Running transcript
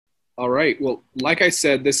All right. Well, like I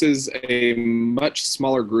said, this is a much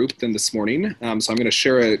smaller group than this morning. So I'm going to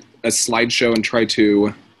share a slideshow and try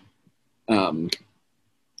to um,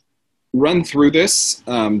 run through this.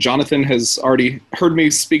 Jonathan has already heard me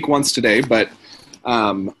speak once today, but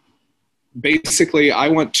basically I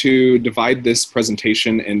want to divide this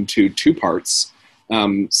presentation into two parts.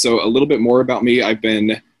 So a little bit more about me. I've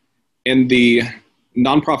been in the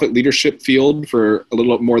nonprofit leadership field for a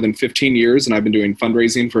little more than 15 years, and I've been doing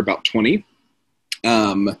fundraising for about 20.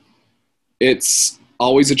 It's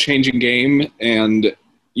always a changing game. And,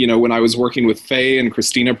 you know, when I was working with Faye and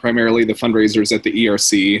Christina, primarily the fundraisers at the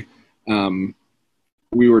ERC,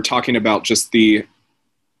 we were talking about just the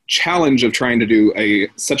challenge of trying to do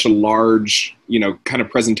such a large, kind of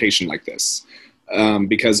presentation like this.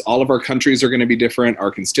 Because all of our countries are going to be different,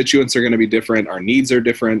 our constituents are going to be different, our needs are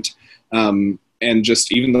different. And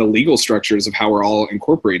just even the legal structures of how we're all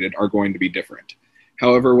incorporated are going to be different.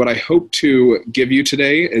 However, what I hope to give you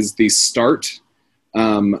today is the start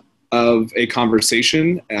of a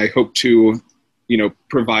conversation. I hope to,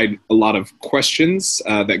 provide a lot of questions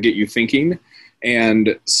that get you thinking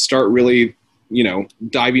and start really,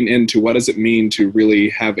 diving into what does it mean to really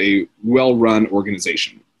have a well-run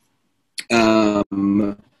organization. I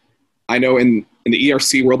know in the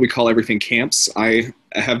ERC world, we call everything camps. I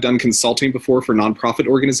have done consulting before for nonprofit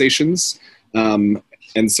organizations. And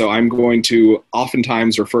so I'm going to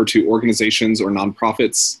oftentimes refer to organizations or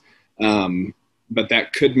nonprofits, but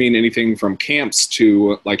that could mean anything from camps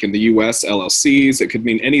to, like in the US, LLCs. It could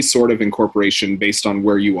mean any sort of incorporation based on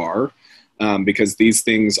where you are, because these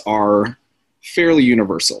things are fairly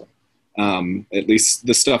universal, at least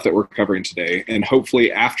the stuff that we're covering today. And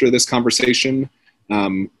hopefully after this conversation,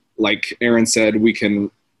 like Aaron said, we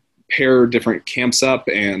can pair different camps up,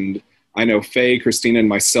 and I know Faye, Christina, and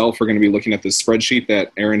myself are going to be looking at this spreadsheet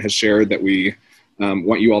that Aaron has shared that we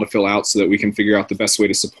want you all to fill out so that we can figure out the best way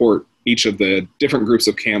to support each of the different groups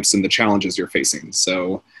of camps and the challenges you're facing.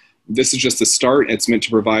 So this is just a start. It's meant to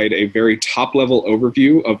provide a very top-level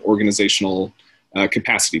overview of organizational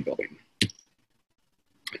capacity building.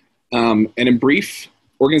 And in brief,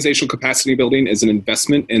 organizational capacity building is an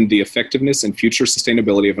investment in the effectiveness and future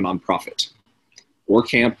sustainability of a nonprofit or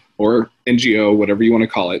camp or NGO, whatever you want to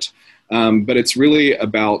call it. But it's really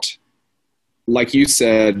about, like you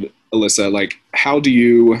said, Alyssa, like how do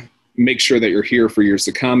you make sure that you're here for years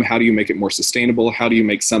to come? How do you make it more sustainable? How do you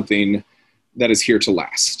make something that is here to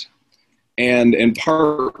last? And in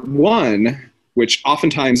part one, which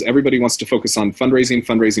oftentimes everybody wants to focus on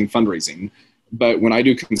fundraising, but when I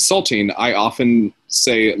do consulting, I often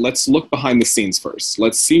say, let's look behind the scenes first.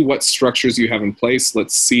 Let's see what structures you have in place.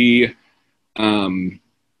 Let's see,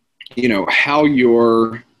 how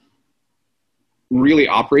you're really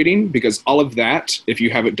operating, because all of that, if you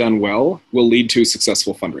have it done well, will lead to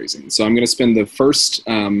successful fundraising. So I'm going to spend the first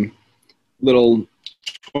little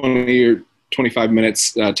 20 or 25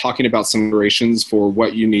 minutes talking about some considerations for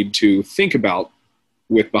what you need to think about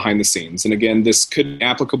with behind the scenes. And again, this could be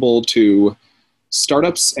applicable to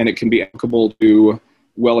startups, and it can be applicable to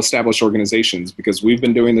well-established organizations, because we've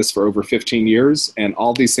been doing this for over 15 years, and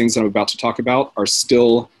all these things I'm about to talk about are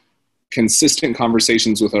still consistent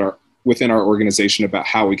conversations within our organization about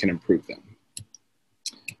how we can improve them.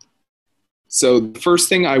 So the first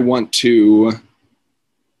thing I want to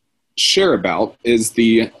share about is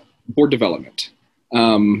the board development.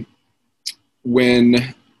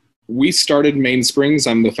 When we started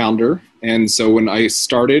Mainsprings, I'm the founder, and so when I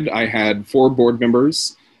started, I had 4 board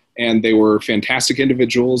members, and they were fantastic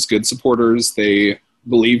individuals, good supporters. They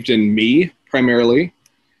believed in me primarily,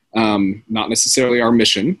 not necessarily our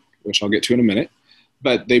mission, which I'll get to in a minute,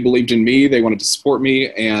 but they believed in me, they wanted to support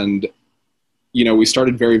me, and we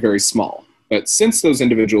started very, very small. But since those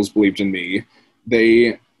individuals believed in me,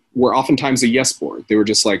 they were oftentimes a yes board. They were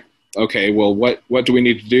just like, okay, well, what do we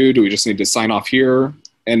need to do? Do we just need to sign off here?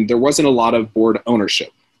 And there wasn't a lot of board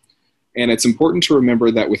ownership. And it's important to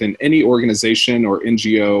remember that within any organization or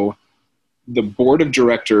NGO, the board of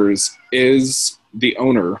directors is the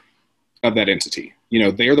owner of that entity.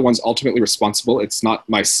 They are the ones ultimately responsible. It's not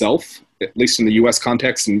myself, at least in the US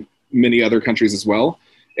context and many other countries as well.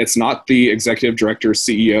 It's not the executive director,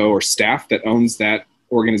 CEO, or staff that owns that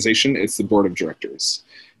organization. It's the board of directors.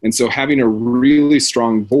 And so having a really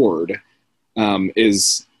strong board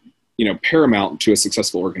is paramount to a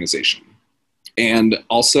successful organization. And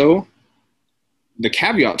also, the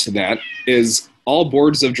caveat to that is all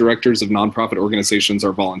boards of directors of nonprofit organizations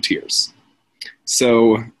are volunteers.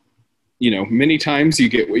 So, many times you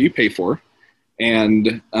get what you pay for.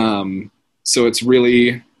 And so it's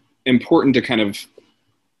really important to kind of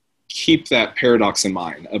keep that paradox in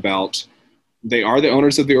mind about they are the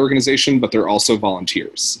owners of the organization, but they're also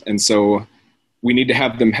volunteers. And so we need to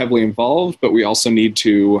have them heavily involved, but we also need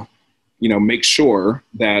to, make sure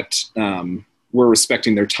that we're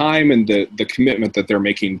respecting their time and the commitment that they're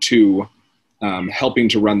making to helping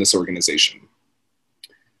to run this organization.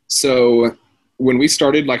 So when we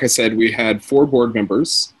started, like I said, we had 4 board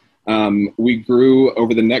members. We grew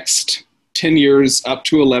over the next 10 years up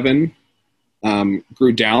to 11,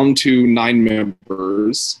 grew down to 9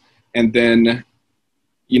 members. And then,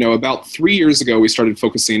 about 3 years ago, we started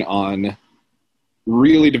focusing on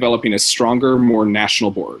really developing a stronger, more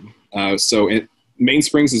national board.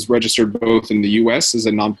 Mainsprings is registered both in the US as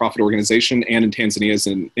a nonprofit organization and in Tanzania as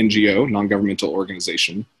an NGO, non-governmental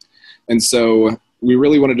organization. And so we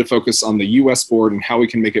really wanted to focus on the US board and how we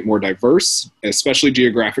can make it more diverse, especially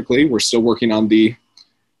geographically. We're still working on the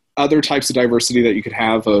other types of diversity that you could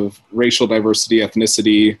have of racial diversity,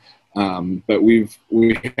 ethnicity, but we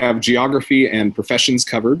have geography and professions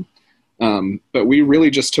covered. But we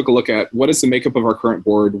really just took a look at what is the makeup of our current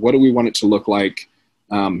board? What do we want it to look like?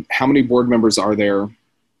 How many board members are there?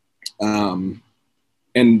 And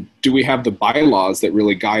do we have the bylaws that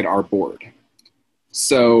really guide our board?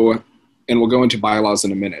 So, and we'll go into bylaws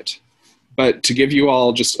in a minute. But to give you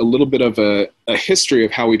all just a little bit of a history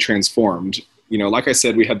of how we transformed, like I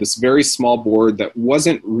said, we had this very small board that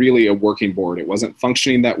wasn't really a working board. It wasn't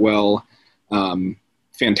functioning that well.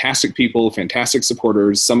 Fantastic people, fantastic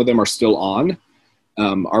supporters. Some of them are still on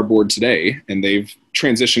our board today, and they've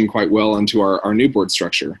transitioned quite well into our new board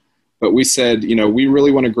structure. But we said, we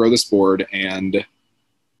really want to grow this board and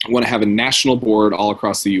want to have a national board all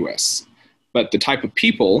across the US. But the type of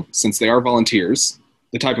people, since they are volunteers,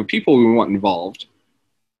 the type of people we want involved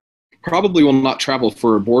probably will not travel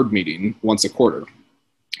for a board meeting once a quarter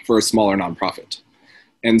for a smaller nonprofit.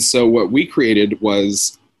 And so what we created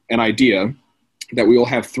was an idea that we will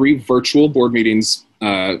have 3 virtual board meetings,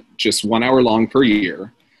 just 1 hour long per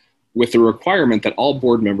year, with the requirement that all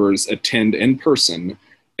board members attend in person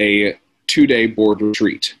a 2-day board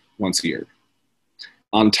retreat once a year.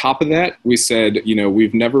 On top of that, we said,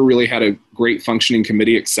 we've never really had a great functioning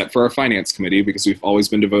committee except for our finance committee, because we've always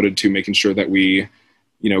been devoted to making sure that we,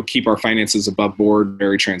 keep our finances above board,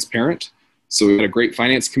 very transparent. So we had a great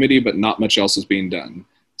finance committee, but not much else was being done.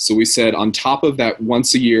 So we said, on top of that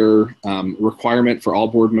once a year requirement for all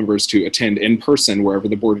board members to attend in person wherever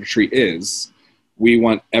the board retreat is, we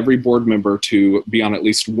want every board member to be on at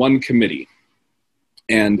least one committee.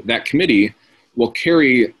 And that committee will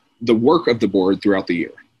carry the work of the board throughout the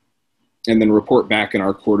year and then report back in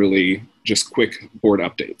our quarterly, just quick board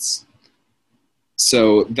updates.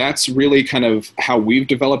 So that's really kind of how we've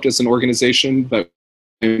developed as an organization. But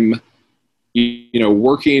I'm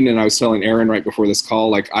working, and I was telling Aaron right before this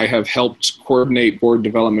call, like I have helped coordinate board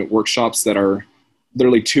development workshops that are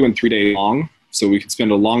literally 2 and 3 days long. So we could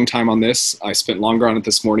spend a long time on this. I spent longer on it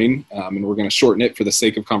this morning, and we're going to shorten it for the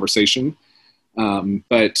sake of conversation.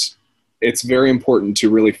 But it's very important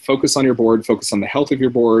to really focus on your board, focus on the health of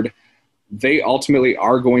your board. They ultimately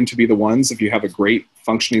are going to be the ones, if you have a great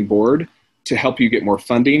functioning board, to help you get more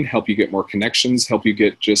funding, help you get more connections, help you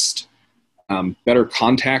get just better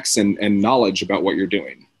contacts and knowledge about what you're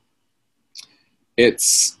doing.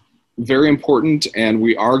 It's very important, and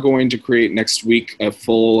we are going to create next week a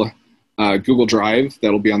full Google Drive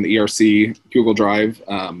that'll be on the ERC Google Drive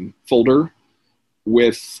folder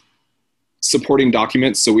with supporting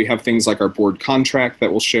documents. So we have things like our board contract that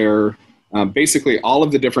we'll share. Basically, all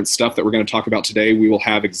of the different stuff that we're going to talk about today, we will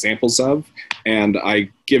have examples of, and I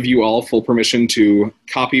give you all full permission to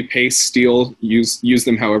copy, paste, steal, use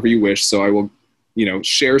them however you wish. So I will,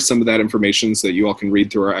 share some of that information so that you all can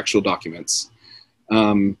read through our actual documents.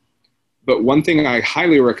 But one thing I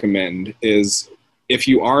highly recommend is if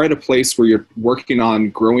you are at a place where you're working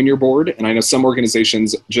on growing your board, and I know some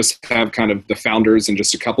organizations just have kind of the founders and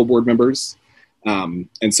just a couple board members, and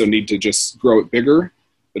so need to just grow it bigger.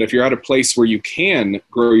 But if you're at a place where you can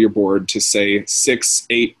grow your board to say 6,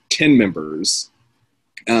 8, 10 members,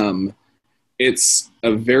 it's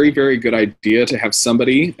a very, very good idea to have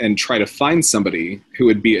somebody and try to find somebody who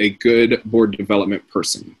would be a good board development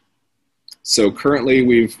person. So currently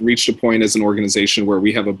we've reached a point as an organization where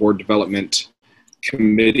we have a board development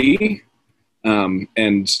committee,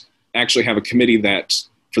 and actually have a committee that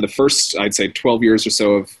for the first, I'd say 12 years or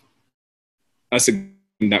so of us,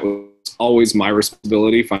 that was always my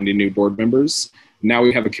responsibility, finding new board members. Now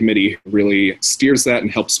we have a committee who really steers that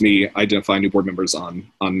and helps me identify new board members on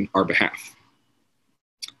our behalf.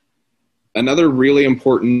 Another really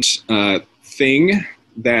important thing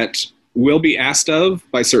that will be asked of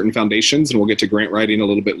by certain foundations, and we'll get to grant writing a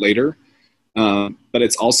little bit later, but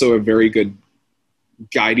it's also a very good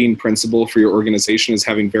guiding principle for your organization is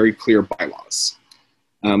having very clear bylaws.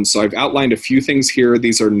 So I've outlined a few things here.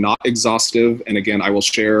 These are not exhaustive. And again, I will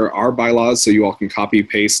share our bylaws so you all can copy,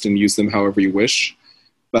 paste, and use them however you wish.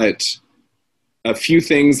 But a few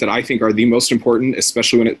things that I think are the most important,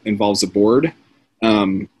 especially when it involves a board,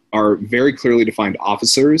 are very clearly defined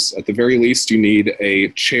officers. At the very least, you need a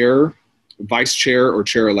chair, vice chair, or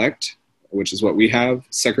chair-elect, which is what we have,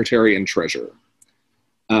 secretary, and treasurer.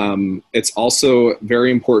 It's also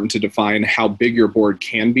very important to define how big your board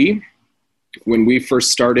can be. When we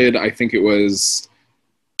first started, I think it was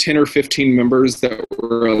 10 or 15 members that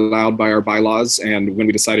were allowed by our bylaws. And when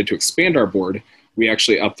we decided to expand our board, we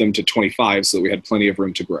actually upped them to 25 so that we had plenty of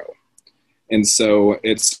room to grow. And so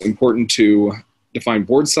it's important to define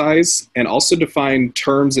board size and also define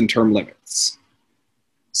terms and term limits.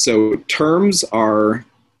 So terms are,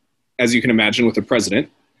 as you can imagine with the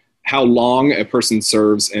president, how long a person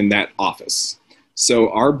serves in that office. So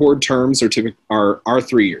our board terms are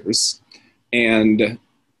 3 years. And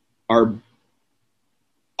our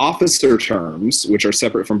officer terms, which are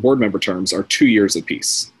separate from board member terms, are 2 years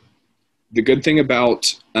apiece. The good thing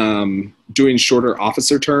about doing shorter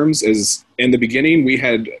officer terms is in the beginning, we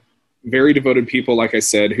had very devoted people, like I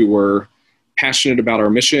said, who were passionate about our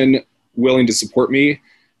mission, willing to support me.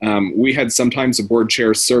 We had sometimes a board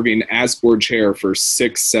chair serving as board chair for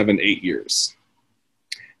 6, 7, 8 years.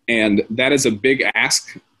 And that is a big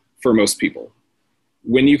ask for most people.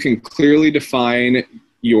 When you can clearly define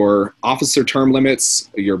your officer term limits,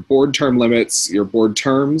 your board term limits, your board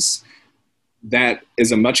terms, that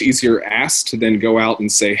is a much easier ask to then go out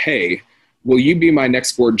and say, hey, will you be my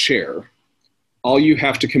next board chair? All you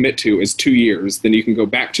have to commit to is 2 years. Then you can go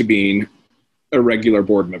back to being a regular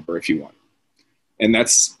board member if you want. And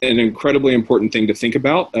that's an incredibly important thing to think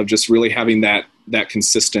about, of just really having that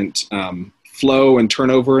consistent flow and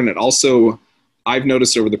turnover. And it also, I've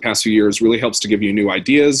noticed over the past few years, really helps to give you new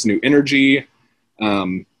ideas, new energy,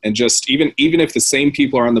 and just even if the same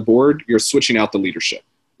people are on the board, you're switching out the leadership,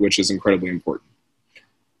 which is incredibly important.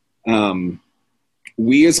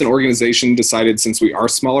 We as an organization decided, since we are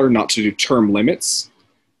smaller, not to do term limits.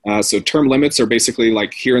 So term limits are basically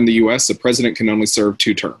like here in the US, the president can only serve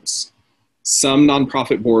 2 terms. Some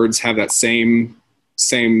nonprofit boards have that same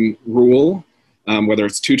rule, whether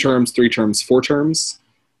it's 2 terms, 3 terms, 4 terms.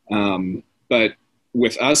 But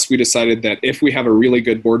with us, we decided that if we have a really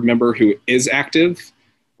good board member who is active,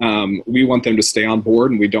 we want them to stay on board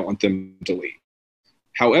and we don't want them to leave.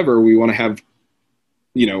 However, we want to have,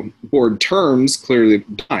 board terms clearly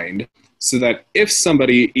defined so that if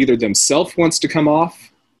somebody either themselves wants to come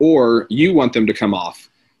off or you want them to come off,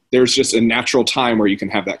 there's just a natural time where you can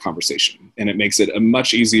have that conversation. And it makes it a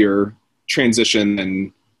much easier transition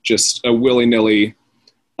than just a willy-nilly,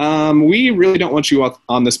 we really don't want you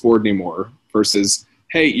on this board anymore, versus,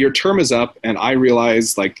 hey, your term is up and I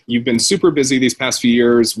realize like you've been super busy these past few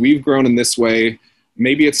years. We've grown in this way.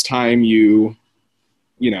 Maybe it's time you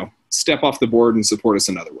step off the board and support us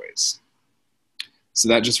in other ways. So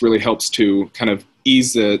that just really helps to kind of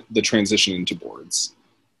ease the transition into boards.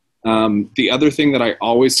 The other thing that I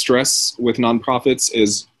always stress with nonprofits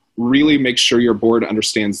is really make sure your board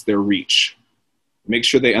understands their reach. Make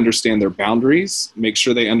sure they understand their boundaries. Make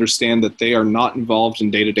sure they understand that they are not involved in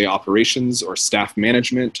day-to-day operations or staff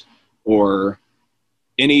management or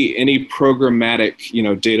any programmatic,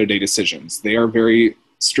 day-to-day decisions. They are very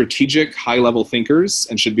strategic, high-level thinkers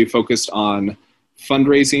and should be focused on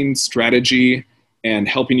fundraising, strategy, and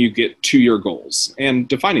helping you get to your goals and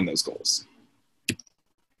defining those goals.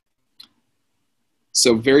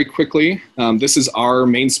 So very quickly, this is our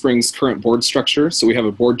Mainsprings current board structure. So we have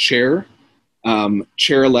a board chair,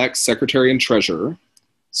 chair-elect, secretary, and treasurer.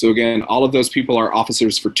 So again, all of those people are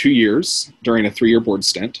officers for 2 years during a 3-year board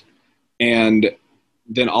stint. And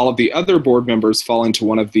then all of the other board members fall into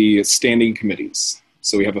one of the standing committees.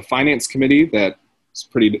 So we have a finance committee that is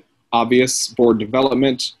pretty obvious, board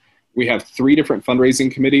development. We have 3 different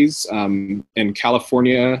fundraising committees in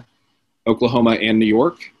California, Oklahoma, and New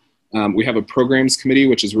York. We have a programs committee,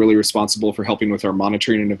 which is really responsible for helping with our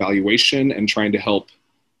monitoring and evaluation and trying to help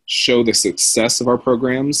show the success of our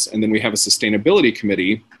programs. And then we have a sustainability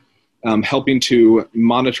committee helping to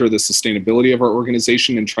monitor the sustainability of our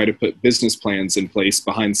organization and try to put business plans in place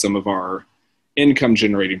behind some of our income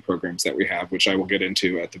generating programs that we have, which I will get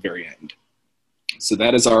into at the very end. So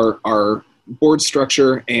that is our board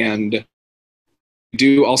structure, and we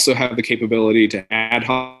do also have the capability to ad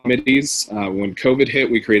hoc committees. When COVID hit,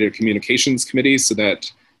 we created a communications committee so that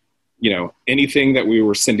anything that we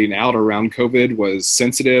were sending out around COVID was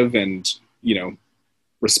sensitive and,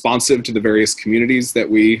 responsive to the various communities that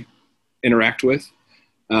we interact with.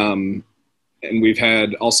 And we've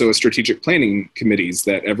had also a strategic planning committees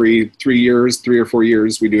that every 3 years, 3 or 4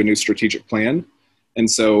 years, we do a new strategic plan. And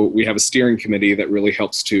so we have a steering committee that really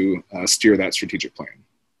helps to steer that strategic plan.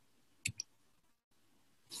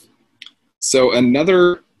 So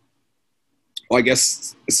another, well, I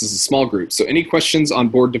guess this is a small group. So any questions on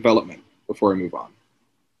board development before I move on?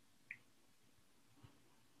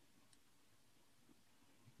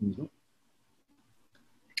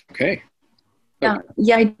 Okay. Yeah,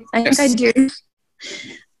 I think I do.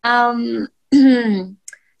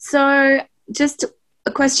 So just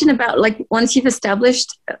a question about, like, once you've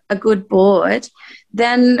established a good board,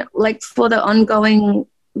 then, like, for the ongoing,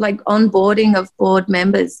 like, onboarding of board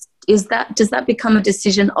members, does that become a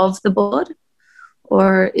decision of the board,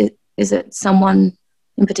 or is it someone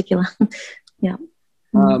in particular? Yeah.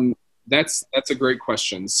 That's a great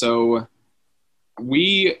question. So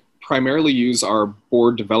we primarily use our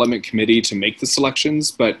board development committee to make the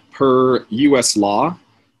selections, but per US law,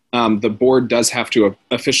 the board does have to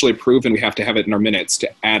officially approve, and we have to have it in our minutes to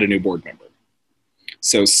add a new board member.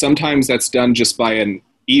 So sometimes that's done just by an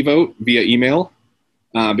e-vote via email,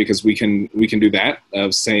 because we can do that,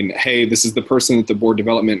 of saying, hey, this is the person that the board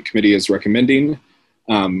development committee is recommending.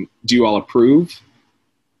 Do you all approve?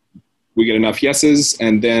 We get enough yeses,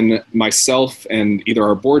 and then myself and either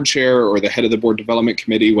our board chair or the head of the board development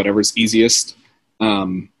committee, whatever's easiest,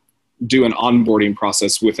 do an onboarding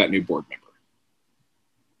process with that new board member.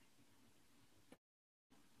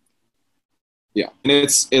 Yeah, and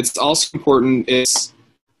it's also important.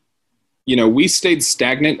 We stayed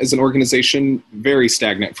stagnant as an organization, very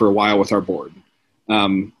stagnant for a while with our board.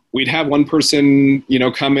 We'd have one person,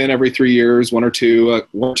 come in every 3 years, one or two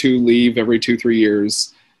leave every 2-3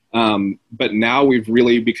 years. But now we've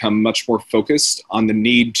really become much more focused on the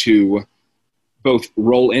need to both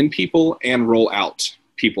roll in people and roll out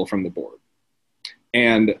people from the board.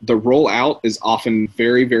 And the roll out is often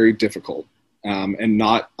very, very difficult, and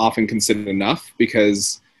not often considered enough,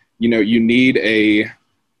 because, you need a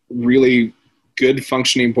really good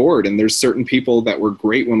functioning board. And there's certain people that were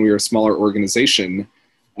great when we were a smaller organization,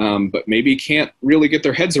 but maybe can't really get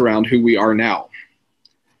their heads around who we are now.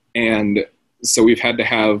 And so we've had to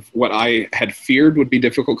have what I had feared would be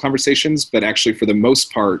difficult conversations, but actually for the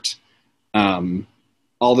most part,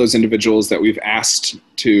 all those individuals that we've asked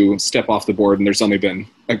to step off the board, and there's only been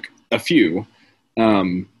a few,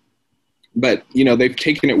 but they've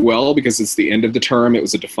taken it well, because it's the end of the term. It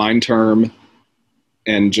was a defined term,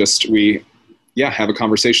 and just we have a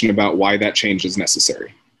conversation about why that change is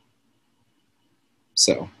necessary.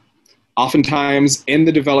 So oftentimes in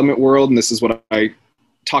the development world, and this is what I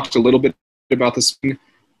talked a little bit about this,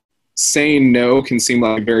 saying no can seem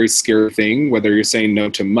like a very scary thing, whether you're saying no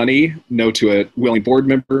to money, no to a willing board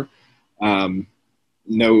member,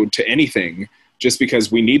 no to anything, just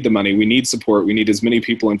because we need the money, we need support, we need as many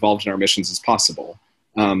people involved in our missions as possible.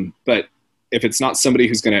 But if it's not somebody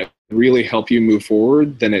who's going to really help you move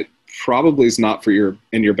forward, then it probably is not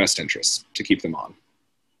in your best interest to keep them on.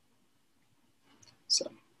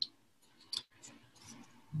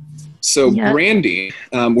 So yeah. Branding,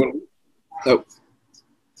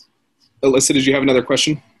 Alyssa, did you have another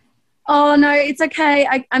question? Oh, no, it's okay.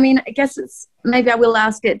 I mean, I guess maybe I will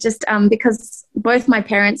ask it, just because both my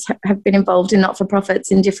parents have been involved in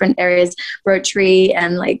not-for-profits in different areas, Rotary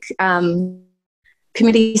and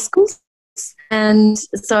community schools. And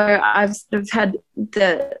so I've sort of had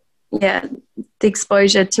the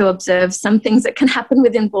exposure to observe some things that can happen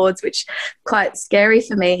within boards, which are quite scary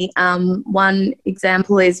for me. One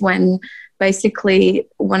example is when basically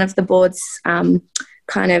one of the boards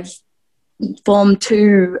kind of formed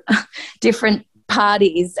two different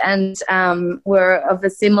parties and were of a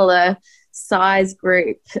similar size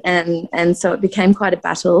group, and so it became quite a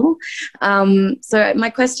battle. So my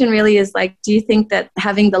question really is, do you think that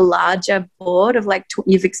having the larger board of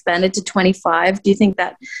you've expanded to 25, do you think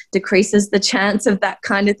that decreases the chance of that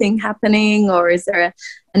kind of thing happening, or is there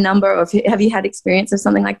a number of, have you had experience of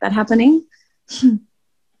something like that happening?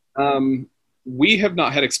 We have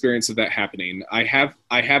not had experience of that happening. I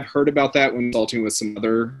have heard about that when consulting with some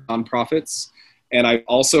other nonprofits, and I've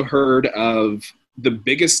also heard of the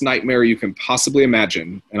biggest nightmare you can possibly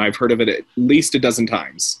imagine, and I've heard of it at least a dozen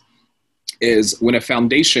times, is when a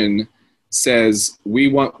foundation says, we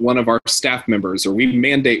want one of our staff members, or we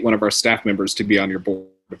mandate one of our staff members to be on your board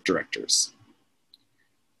of directors.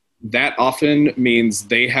 That often means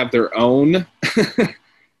they have their own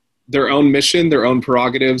their own mission, their own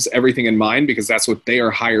prerogatives, everything in mind, because that's what they are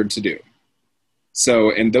hired to do.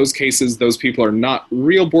 So in those cases, those people are not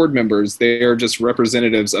real board members. They are just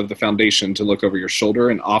representatives of the foundation to look over your shoulder,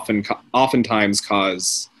 and oftentimes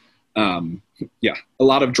cause, a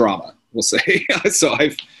lot of drama. we'll say. So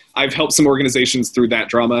I've helped some organizations through that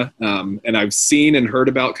drama, and I've seen and heard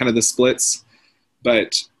about kind of the splits.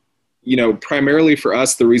 But, primarily for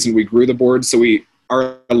us, the reason we grew the board, so we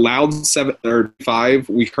are allowed 7 or 5.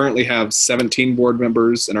 We currently have 17 board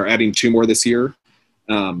members and are adding 2 more this year.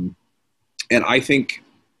 And I think,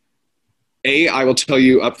 I will tell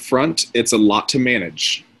you up front, it's a lot to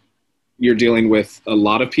manage. You're dealing with a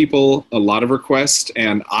lot of people, a lot of requests,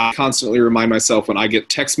 and I constantly remind myself when I get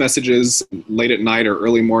text messages late at night or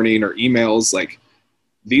early morning or emails, like,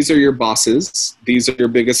 these are your bosses, these are your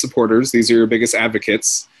biggest supporters, these are your biggest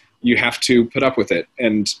advocates. You have to put up with it.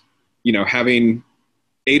 And, having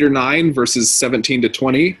 8 or 9 versus 17 to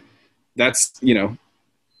 20, that's,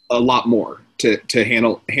 a lot more to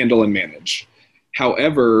handle and manage.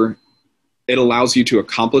 However, it allows you to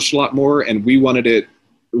accomplish a lot more, and we wanted it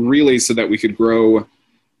really so that we could grow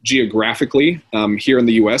geographically here in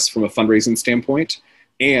the US from a fundraising standpoint,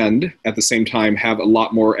 and at the same time have a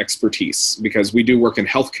lot more expertise, because we do work in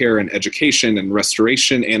healthcare and education and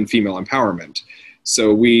restoration and female empowerment.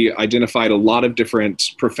 So we identified a lot of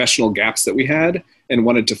different professional gaps that we had and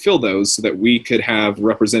wanted to fill those so that we could have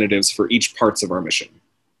representatives for each parts of our mission.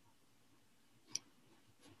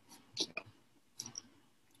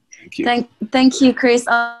 Thank you. Thank you, Chris.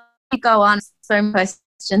 I'll go on. So many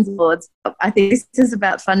questions and boards. I think this is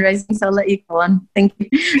about fundraising, so I'll let you go on. Thank you.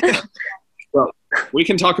 Well, we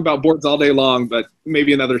can talk about boards all day long, but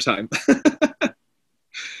maybe another time.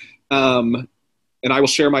 And I will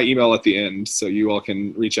share my email at the end so you all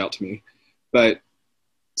can reach out to me. But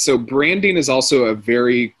so branding is also a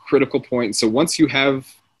very critical point. So once you have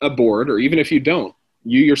a board, or even if you don't,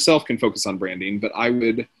 you yourself can focus on branding, but I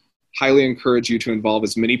would highly encourage you to involve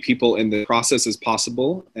as many people in the process as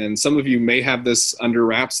possible. And some of you may have this under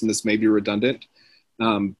wraps and this may be redundant,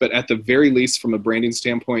 but at the very least, from a branding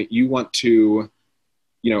standpoint, you want to,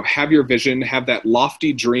 have your vision, have that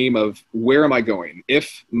lofty dream of, where am I going?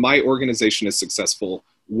 If my organization is successful,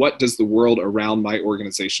 what does the world around my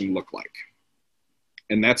organization look like?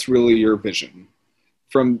 And that's really your vision.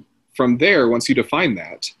 From there, once you define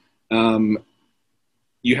that,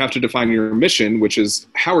 you have to define your mission, which is,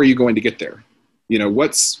 how are you going to get there?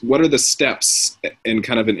 What are the steps in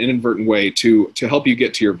kind of an inadvertent way to help you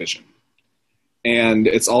get to your vision? And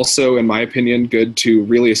it's also, in my opinion, good to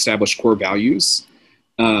really establish core values.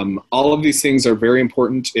 All of these things are very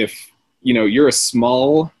important. If, you're a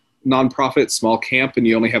small nonprofit, small camp, and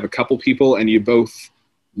you only have a couple people and you both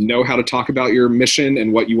know how to talk about your mission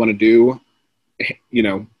and what you want to do,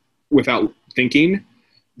 without thinking,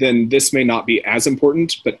 then this may not be as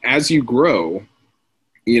important. But as you grow,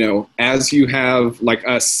 as you have, like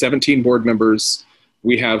us, 17 board members,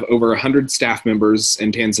 we have over 100 staff members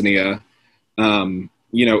in Tanzania.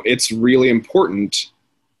 It's really important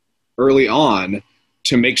early on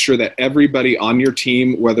to make sure that everybody on your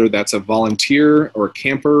team, whether that's a volunteer or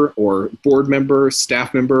camper or board member,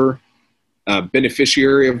 staff member,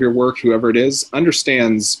 beneficiary of your work, whoever it is,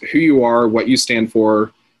 understands who you are, what you stand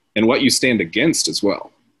for, and what you stand against as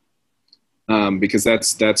well. Because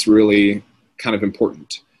that's really kind of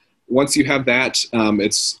important. Once you have that,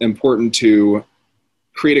 it's important to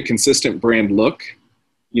create a consistent brand look,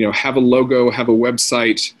 have a logo, have a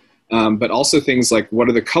website, but also things like, what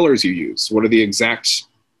are the colors you use? What are the exact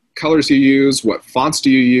colors you use? What fonts do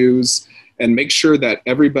you use? And make sure that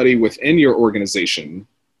everybody within your organization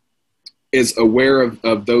is aware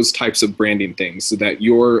of those types of branding things so that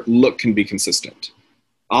your look can be consistent.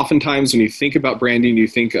 Oftentimes when you think about branding, you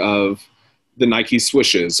think of the Nike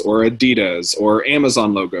swooshes or Adidas or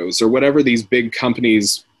Amazon logos or whatever these big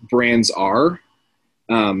companies' brands are.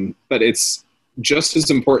 But it's just as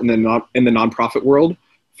important in the nonprofit world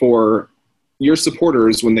for your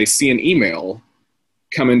supporters, when they see an email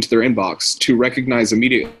come into their inbox, to recognize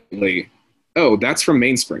immediately, oh, that's from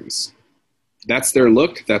Mainsprings. That's their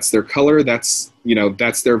look, that's their color, that's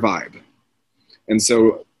their vibe. And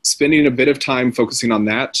so spending a bit of time focusing on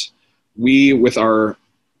that, we, with our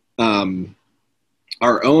own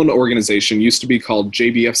organization, used to be called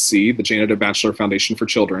JBFC, the Janet Batchelor Foundation for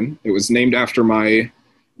Children. It was named after my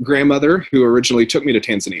grandmother, who originally took me to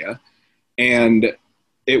Tanzania. And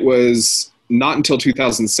it was not until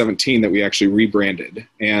 2017 that we actually rebranded.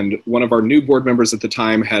 And one of our new board members at the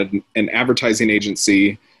time had an advertising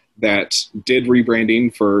agency that did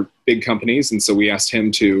rebranding for big companies. And so we asked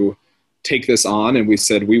him to take this on, and we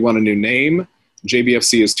said, we want a new name.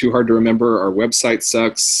 JBFC is too hard to remember. Our website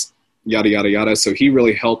sucks, yada, yada, yada. So he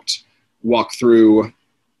really helped walk through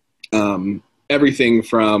everything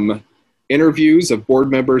from interviews of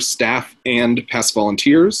board members, staff, and past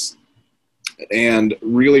volunteers, and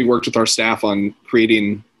really worked with our staff on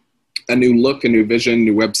creating a new look, a new vision,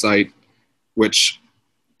 new website, which,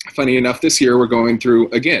 funny enough, this year we're going through,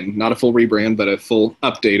 again, not a full rebrand, but a full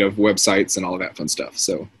update of websites and all of that fun stuff.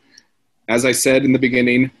 So as I said in the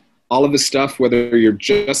beginning, all of this stuff, whether you're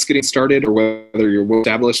just getting started or whether you're well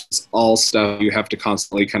established, it's all stuff you have to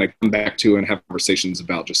constantly kind of come back to and have conversations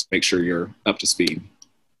about, just to make sure you're up to speed.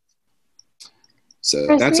 So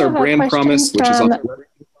Chris, that's our brand promise, which is on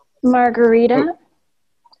Margarita.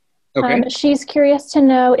 Oh, okay. She's curious to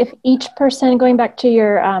know if each person, going back to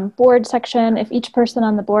your board section, if each person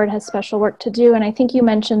on the board has special work to do. And I think you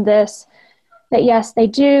mentioned this, that yes, they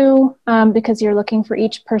do, because you're looking for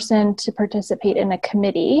each person to participate in a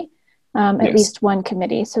committee, at least one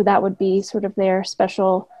committee. So that would be sort of their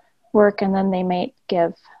special work, and then they might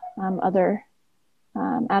give other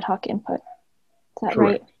ad hoc input. Is that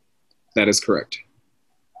correct. right? That is correct.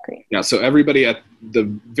 Great. Yeah, so everybody at the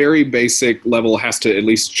very basic level has to at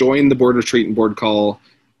least join the board retreat and board call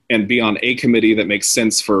and be on a committee that makes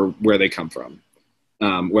sense for where they come from,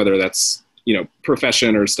 whether that's,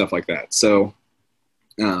 profession or stuff like that. So,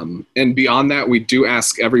 and beyond that, we do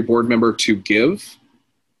ask every board member to give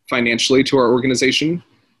financially to our organization,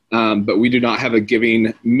 but we do not have a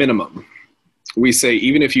giving minimum. We say,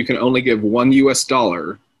 even if you can only give $1 US,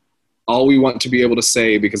 all we want to be able to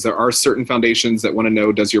say, because there are certain foundations that want to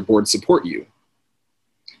know, does your board support you?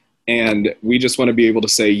 And we just want to be able to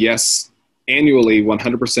say, yes, annually,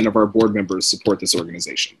 100% of our board members support this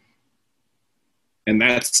organization. And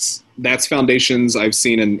that's foundations I've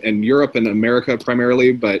seen in Europe and America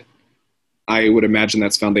primarily, but I would imagine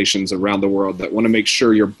that's foundations around the world that want to make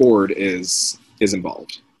sure your board is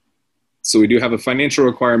involved. So we do have a financial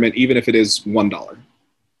requirement, even if it is $1.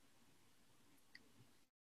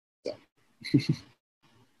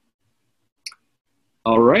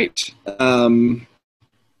 All right.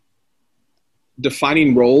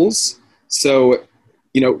 Defining roles. So,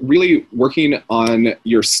 really working on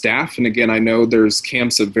your staff. And again, I know there's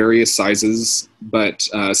camps of various sizes, but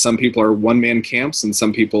some people are one-man camps and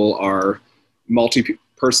some people are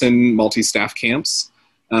multi-person, multi-staff camps.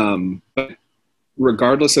 But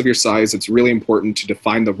regardless of your size, it's really important to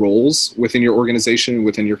define the roles within your organization,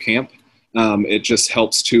 within your camp. It just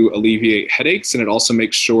helps to alleviate headaches, and it also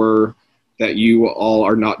makes sure that you all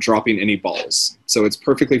are not dropping any balls. So it's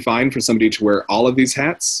perfectly fine for somebody to wear all of these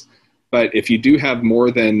hats, but if you do have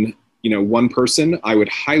more than one person, I would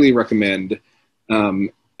highly recommend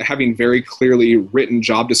having very clearly written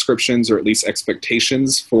job descriptions, or at least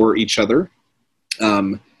expectations for each other.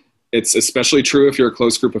 It's especially true if you're a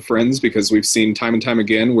close group of friends, because we've seen time and time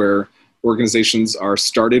again where organizations are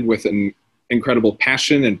started with an incredible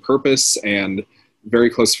passion and purpose and very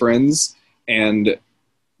close friends, and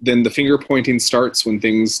then the finger pointing starts when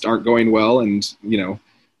things aren't going well. And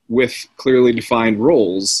with clearly defined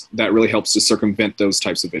roles, that really helps to circumvent those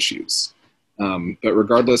types of issues. But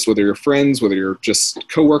regardless, whether you're friends, whether you're just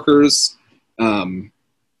coworkers,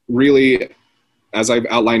 really, as I've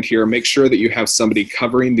outlined here, make sure that you have somebody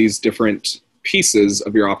covering these different pieces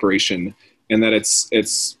of your operation, and that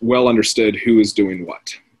it's well understood who is doing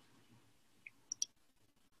what.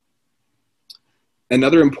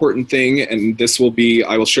 Another important thing, and this will be,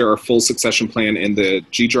 I will share our full succession plan in the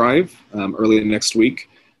G Drive early next week,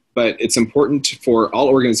 but it's important for all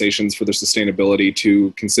organizations for their sustainability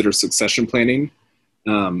to consider succession planning.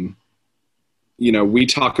 We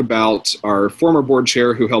talk about our former board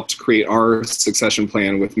chair who helped create our succession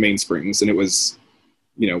plan with Mainsprings, and it was,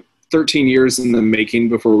 13 years in the making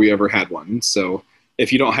before we ever had one. So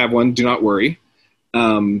if you don't have one, do not worry.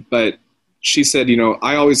 But she said,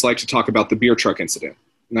 I always like to talk about the beer truck incident.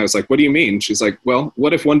 And I was like, what do you mean? She's like, well,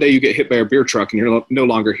 what if one day you get hit by a beer truck and you're no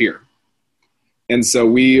longer here? And so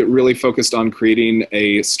we really focused on creating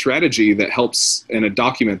a strategy that helps, and a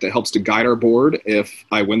document that helps to guide our board if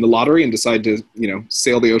I win the lottery and decide to,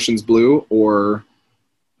 sail the oceans blue, or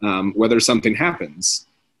whether something happens.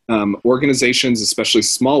 Organizations, especially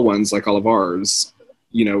small ones like all of ours,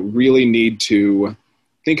 really need to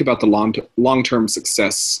think about the long-term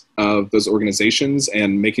success of those organizations,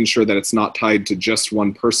 and making sure that it's not tied to just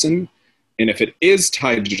one person. And if it is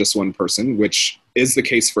tied to just one person, which is the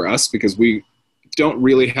case for us, because we don't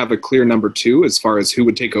really have a clear number two as far as who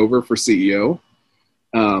would take over for CEO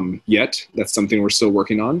yet. That's something we're still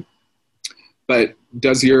working on. But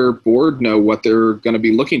does your board know what they're going to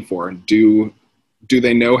be looking for? And do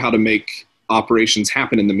they know how to make operations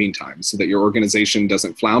happen in the meantime, so that your organization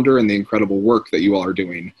doesn't flounder and the incredible work that you all are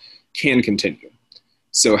doing can continue?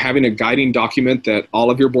 So having a guiding document that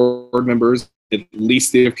all of your board members, at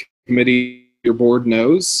least the committee, your board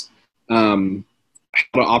knows how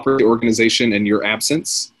to operate the organization in your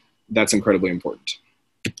absence, that's incredibly important.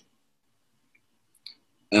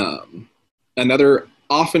 Another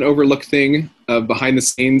often overlooked thing behind the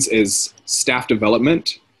scenes is staff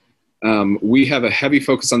development. We have a heavy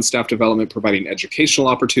focus on staff development, providing educational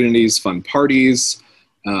opportunities, fun parties,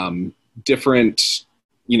 different,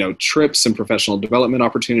 trips and professional development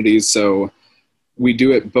opportunities. So we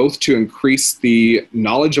do it both to increase the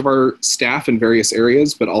knowledge of our staff in various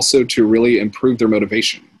areas, but also to really improve their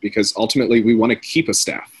motivation, because ultimately we want to keep a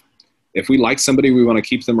staff. If we like somebody, we want to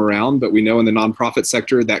keep them around, but we know in the nonprofit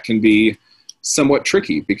sector that can be somewhat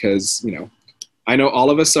tricky because, I know all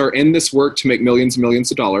of us are in this work to make millions and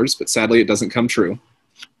millions of dollars, but sadly it doesn't come true.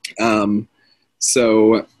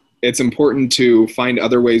 So it's important to find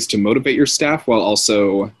other ways to motivate your staff while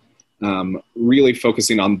also really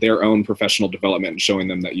focusing on their own professional development and showing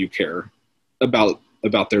them that you care about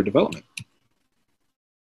their development.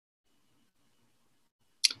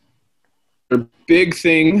 A big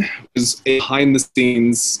thing is a behind the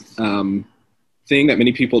scenes thing that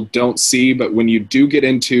many people don't see, but when you do get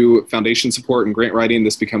into foundation support and grant writing,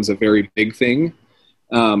 this becomes a very big thing.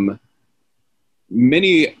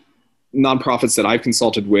 Many nonprofits that I've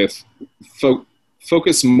consulted with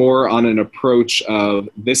focus more on an approach of,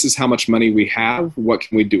 this is how much money we have, what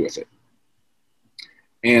can we do with it?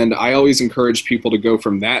 And I always encourage people to go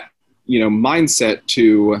from that, mindset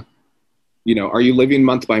to, are you living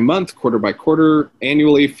month by month, quarter by quarter,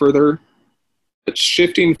 annually, further? But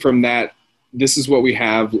shifting from that, this is what we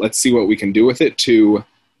have, let's see what we can do with it, to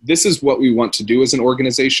this is what we want to do as an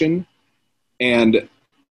organization, and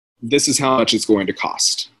this is how much it's going to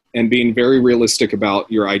cost. And being very realistic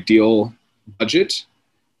about your ideal budget.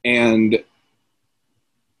 And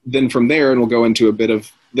then from there, and we'll go into a bit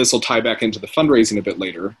of, this will tie back into the fundraising a bit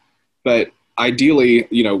later, but ideally,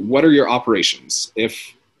 what are your operations?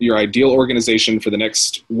 If your ideal organization for the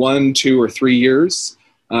next 1, 2, or 3 years,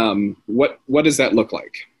 what does that look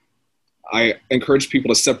like? I encourage people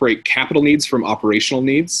to separate capital needs from operational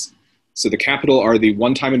needs. So the capital are the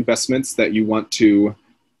one-time investments that you want to,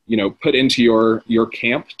 put into your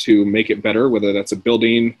camp to make it better, whether that's a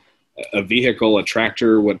building, a vehicle, a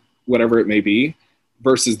tractor, whatever it may be,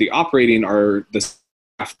 versus the operating are the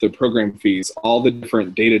staff, the program fees, all the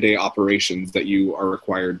different day-to-day operations that you are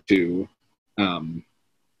required to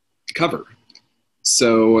cover.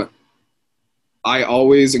 So I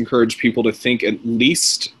always encourage people to think at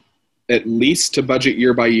least to budget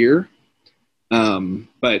year by year,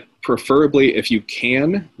 but preferably if you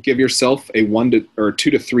can, give yourself a 2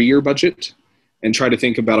 to 3 year budget and try to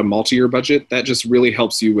think about a multi-year budget. That just really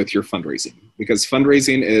helps you with your fundraising, because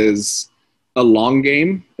fundraising is a long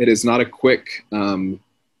game. It is not a quick,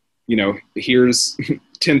 here's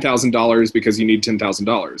 $10,000 because you need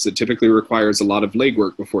 $10,000. It typically requires a lot of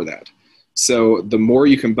legwork before that. So the more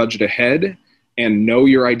you can budget ahead and know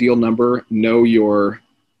your ideal number, know your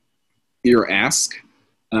ask,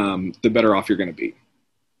 the better off you're going to be.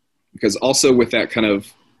 Because also with that kind of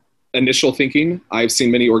initial thinking, I've seen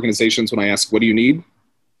many organizations, when I ask, what do you need?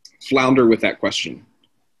 Flounder with that question.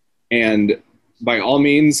 And by all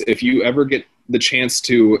means, if you ever get the chance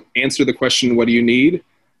to answer the question, what do you need?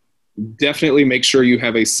 Definitely make sure you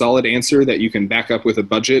have a solid answer that you can back up with a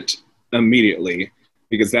budget immediately,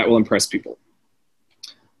 because that will impress people.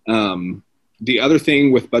 The other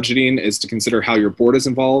thing with budgeting is to consider how your board is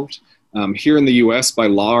involved. Here in the US, by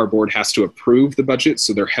law, our board has to approve the budget,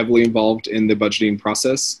 so they're heavily involved in the budgeting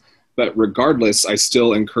process. But regardless, I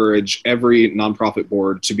still encourage every nonprofit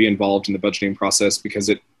board to be involved in the budgeting process, because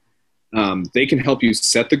they can help you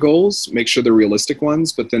set the goals, make sure they're realistic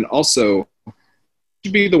ones, but then also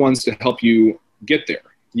should be the ones to help you get there.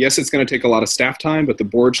 Yes, it's going to take a lot of staff time, but the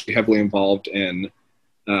board should be heavily involved in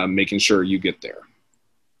making sure you get there.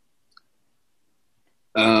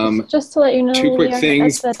 Just to let you know, 2 quick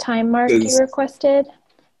things. That's the time mark you requested.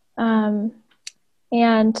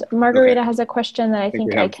 And Margarita has a question that I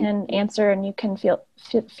think I can answer, and you can feel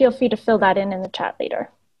free to fill that in the chat later.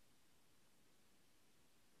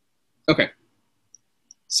 Okay,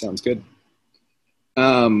 sounds good.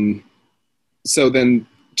 So then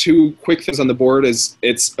 2 quick things on the board is,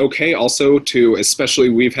 it's okay also to, especially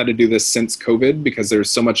we've had to do this since COVID, because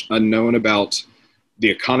there's so much unknown about the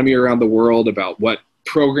economy around the world, about what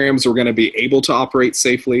programs we're going to be able to operate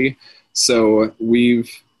safely. So we've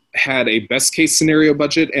had a best case scenario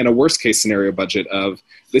budget and a worst case scenario budget of,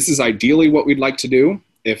 this is ideally what we'd like to do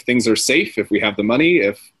if things are safe, if we have the money,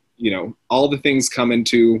 if all the things come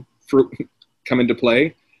into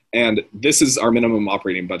play, and this is our minimum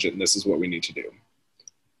operating budget, and this is what we need to do.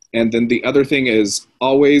 And then the other thing is,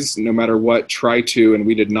 always, no matter what, try to, and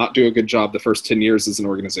we did not do a good job the first 10 years as an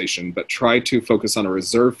organization, but try to focus on a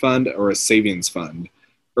reserve fund or a savings fund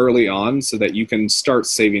early on, so that you can start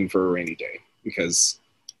saving for a rainy day. Because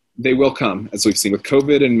they will come, as we've seen with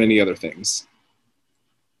COVID and many other things.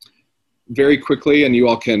 Very quickly, and you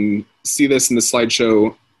all can see this in the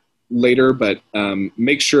slideshow later, but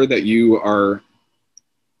make sure that you are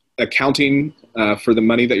accounting for the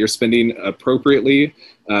money that you're spending appropriately,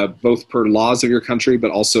 both per laws of your country,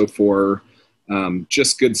 but also for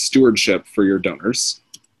just good stewardship for your donors.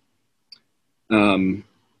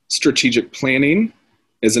 Strategic planning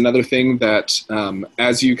is another thing that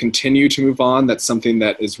as you continue to move on, that's something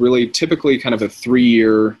that is really typically kind of a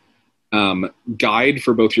 3-year guide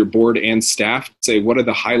for both your board and staff. Say, what are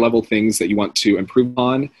the high level things that you want to improve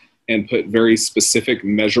on, and put very specific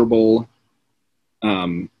measurable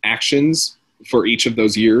actions for each of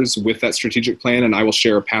those years with that strategic plan. And I will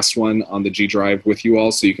share a past one on the G Drive with you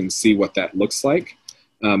all so you can see what that looks like.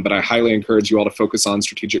 But I highly encourage you all to focus on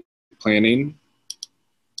strategic planning.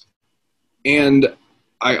 And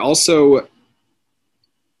I also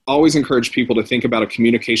always encourage people to think about a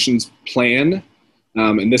communications plan.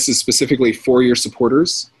 And this is specifically for your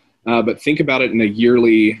supporters, but think about it in a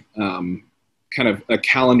yearly, kind of a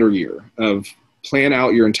calendar year of plan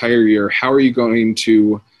out your entire year. How are you going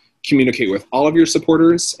to communicate with all of your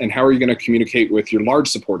supporters, and how are you going to communicate with your large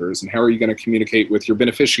supporters, and how are you going to communicate with your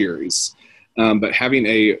beneficiaries? But having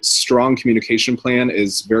a strong communication plan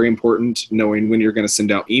is very important, knowing when you're going to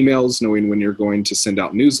send out emails, knowing when you're going to send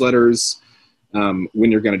out newsletters,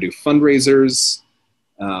 when you're going to do fundraisers.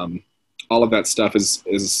 All of that stuff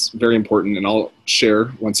is very important, and I'll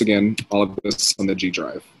share, once again, all of this on the G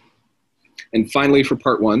Drive. And finally, for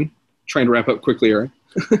part 1, trying to wrap up quickly, Eric.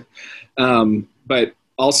 But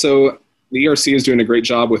also, the ERC is doing a great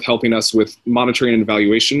job with helping us with monitoring and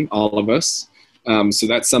evaluation, all of us. So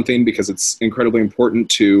that's something, because it's incredibly important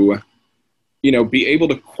to, be able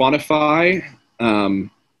to quantify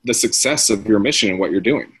the success of your mission and what you're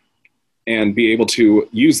doing, and be able to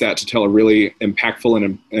use that to tell a really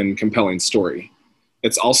impactful and compelling story.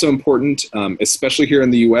 It's also important, especially here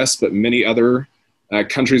in the US, but many other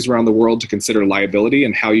countries around the world, to consider liability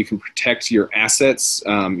and how you can protect your assets,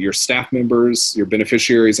 your staff members, your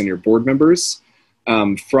beneficiaries, and your board members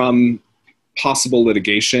from possible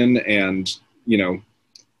litigation. And,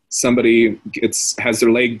 somebody has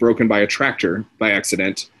their leg broken by a tractor by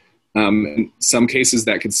accident. In some cases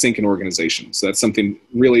that could sink an organization. So that's something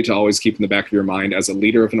really to always keep in the back of your mind as a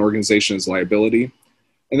leader of an organization, is liability.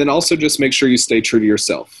 And then also just make sure you stay true to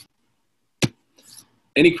yourself.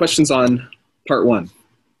 Any questions on part 1?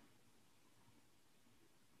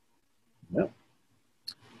 No.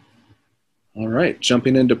 All right,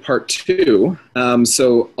 jumping into part 2.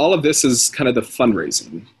 So all of this is kind of the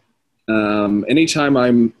fundraising. Anytime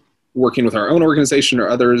I'm working with our own organization or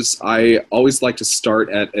others, I always like to start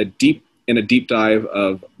at a deep dive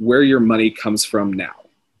of where your money comes from now.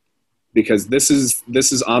 Because this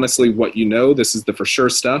is honestly what you know. This is the for sure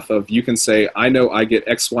stuff of, you can say, I know I get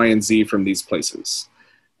X, Y, and Z from these places.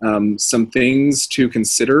 Some things to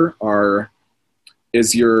consider are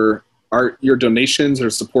your donations or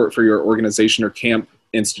support for your organization or camp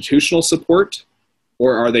institutional support,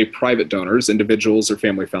 or are they private donors, individuals or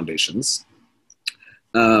family foundations?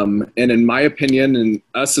 And in my opinion, and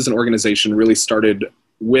us as an organization really started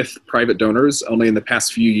with private donors. Only in the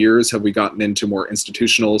past few years have we gotten into more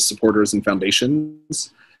institutional supporters and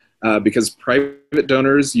foundations, because private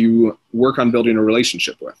donors you work on building a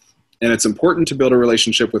relationship with. And it's important to build a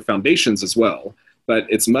relationship with foundations as well, but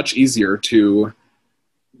it's much easier to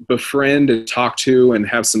befriend and talk to and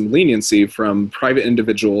have some leniency from private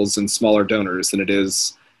individuals and smaller donors than it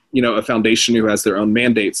is, a foundation who has their own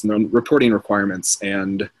mandates and their own reporting requirements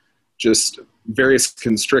and just various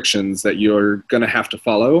constrictions that you're going to have to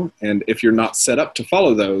follow. And if you're not set up to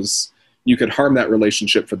follow those, you could harm that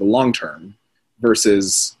relationship for the long term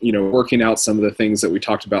versus, working out some of the things that we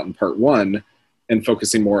talked about in part 1 and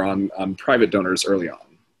focusing more on private donors early on.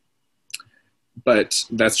 But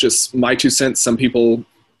that's just my 2 cents. Some people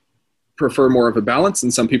prefer more of a balance,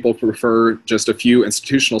 and some people prefer just a few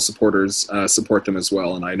institutional supporters support them as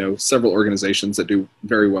well. And I know several organizations that do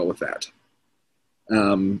very well with that.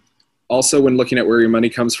 Also, when looking at where your money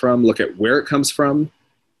comes from, look at where it comes from.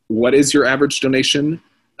 What is your average donation?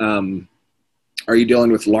 Are you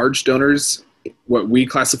dealing with large donors? What we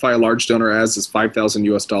classify a large donor as is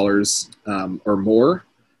 $5,000 or more,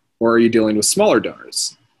 or are you dealing with smaller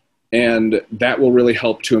donors? And that will really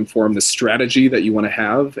help to inform the strategy that you want to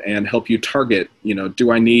have and help you target,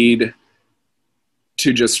 do I need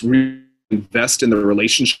to just reinvest in the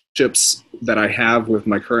relationships that I have with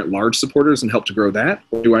my current large supporters and help to grow that?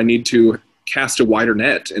 Or do I need to cast a wider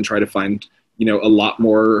net and try to find, a lot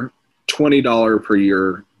more $20 per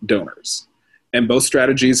year donors? And both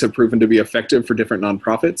strategies have proven to be effective for different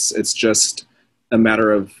nonprofits. It's just a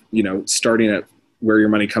matter of, starting at where your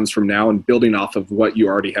money comes from now and building off of what you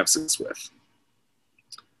already have success with.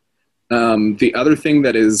 The other thing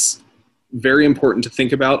that is very important to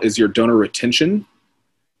think about is your donor retention.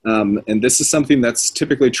 And this is something that's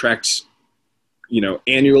typically tracked,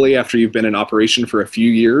 annually after you've been in operation for a few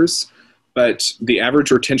years. But the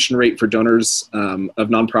average retention rate for donors of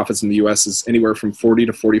nonprofits in the US is anywhere from 40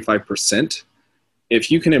 to 45%.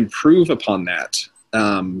 If you can improve upon that,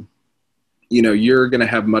 you're going to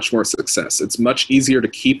have much more success. It's much easier to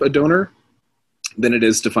keep a donor than it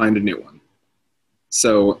is to find a new one.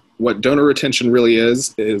 So what donor retention really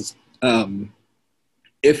is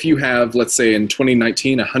if you have, let's say in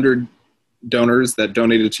 2019, 100 donors that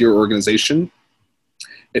donated to your organization,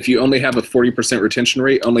 if you only have a 40% retention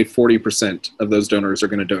rate, only 40% of those donors are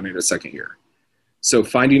going to donate a second year. So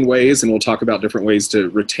finding ways, and we'll talk about different ways to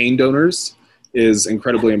retain donors, is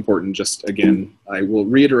incredibly important. Just again, I will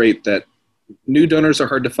reiterate that new donors are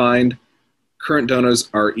hard to find. Current donors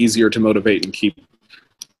are easier to motivate and keep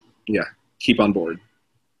on board.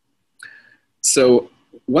 So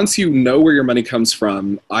once you know where your money comes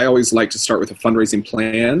from, I always like to start with a fundraising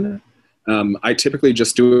plan. I typically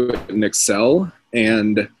just do it in Excel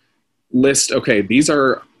and list, okay, these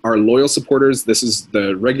are our loyal supporters. This is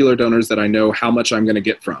the regular donors that I know how much I'm going to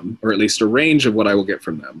get from, or at least a range of what I will get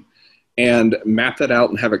from them. And map that out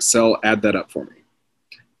and have Excel add that up for me.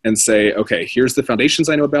 And say, okay, here's the foundations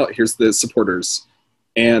I know about, here's the supporters.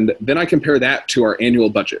 And then I compare that to our annual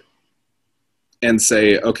budget and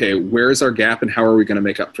say, okay, where is our gap and how are we going to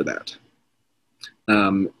make up for that?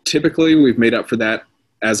 Typically, we've made up for that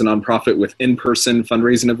as a nonprofit with in-person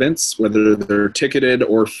fundraising events, whether they're ticketed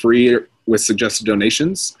or free with suggested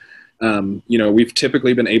donations. We've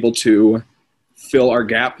typically been able to fill our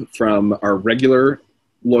gap from our regular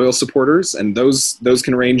loyal supporters, and those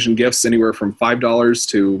can range in gifts anywhere from $5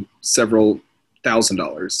 to several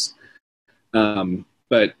 $1,000.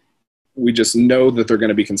 But we just know that they're going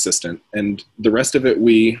to be consistent, and the rest of it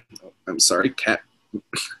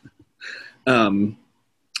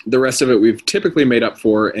the rest of it we've typically made up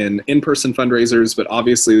for in-person fundraisers, but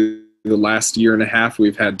obviously the last year and a half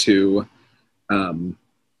we've had to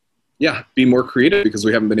be more creative because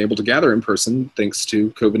we haven't been able to gather in person thanks to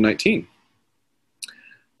COVID-19.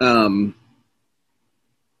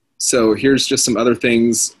 So here's just some other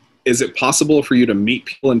things. Is it possible for you to meet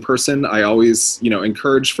people in person? I always,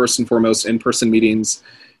 encourage first and foremost in-person meetings.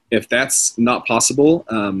 If that's not possible,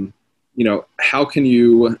 how can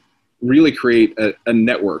you really create a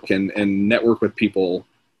network and network with people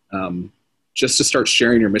just to start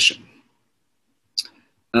sharing your mission?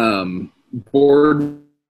 Boards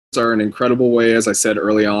are an incredible way, as I said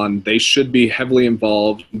early on. They should be heavily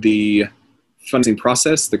involved in the fundraising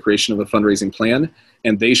process, the creation of a fundraising plan,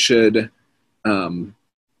 and they should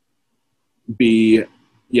be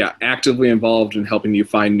actively involved in helping you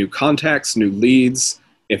find new contacts, new leads.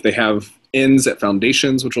 If they have ins at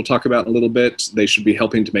foundations, which we'll talk about in a little bit, they should be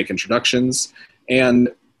helping to make introductions. And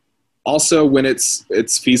also when it's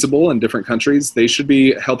feasible in different countries, they should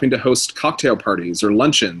be helping to host cocktail parties or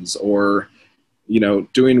luncheons or,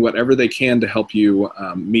 doing whatever they can to help you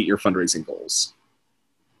meet your fundraising goals.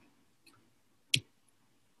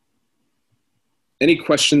 Any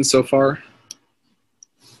questions so far?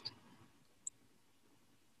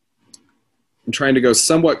 I'm trying to go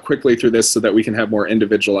somewhat quickly through this so that we can have more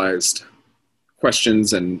individualized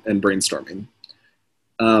questions and brainstorming.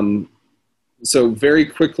 So very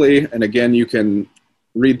quickly, and again, you can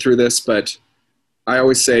read through this, but I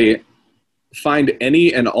always say, find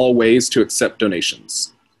any and all ways to accept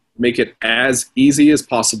donations. Make it as easy as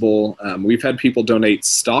possible. We've had people donate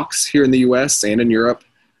stocks here in the US and in Europe.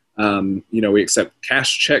 We accept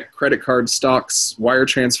cash, check, credit card, stocks, wire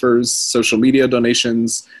transfers, social media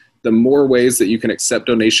donations. The more ways that you can accept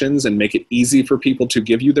donations and make it easy for people to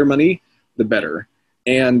give you their money, the better.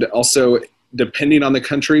 And also, depending on the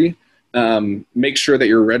country, make sure that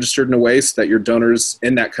you're registered in a way so that your donors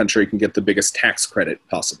in that country can get the biggest tax credit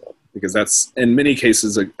possible, because that's, in many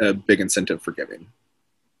cases, a big incentive for giving.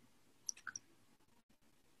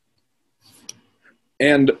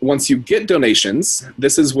 And once you get donations,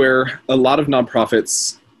 this is where a lot of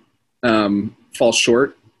nonprofits fall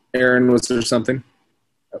short. Aaron, was there something?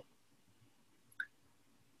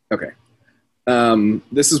 Okay.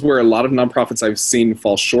 This is where a lot of nonprofits I've seen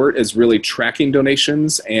fall short, is really tracking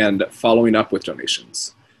donations and following up with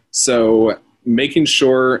donations. So making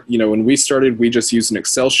sure, when we started, we just used an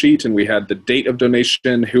Excel sheet and we had the date of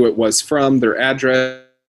donation, who it was from, their address,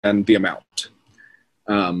 and the amount.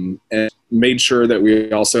 And made sure that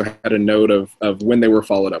we also had a note of when they were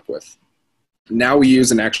followed up with. Now we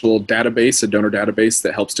use an actual database, a donor database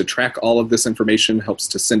that helps to track all of this information, helps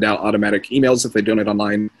to send out automatic emails if they donate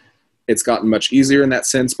online. It's gotten much easier in that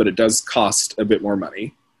sense, but it does cost a bit more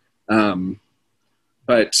money.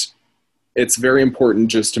 But it's very important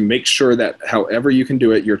just to make sure that however you can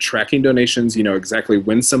do it, you're tracking donations, you know exactly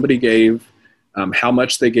when somebody gave, how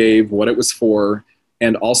much they gave, what it was for,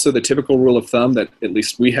 and also the typical rule of thumb that at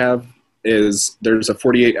least we have is there's a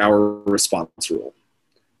 48-hour response rule.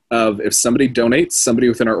 Of if somebody donates, somebody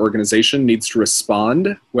within our organization needs to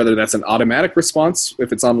respond, whether that's an automatic response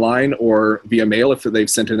if it's online or via mail if they've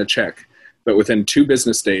sent in a check. But within 2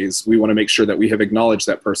 business days, we want to make sure that we have acknowledged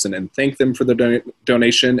that person and thanked them for the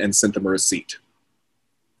donation and sent them a receipt.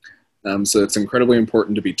 So it's incredibly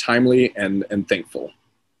important to be timely and thankful.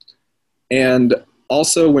 And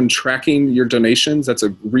also when tracking your donations, that's a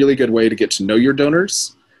really good way to get to know your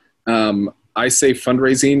donors. I say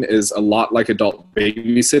fundraising is a lot like adult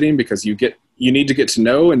babysitting because you need to get to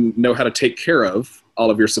know and know how to take care of all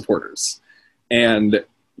of your supporters. And,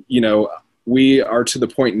 you know, we are to the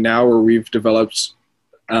point now where we've developed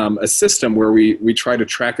a system where we try to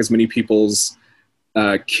track as many people's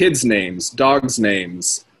kids' names, dogs'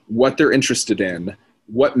 names, what they're interested in,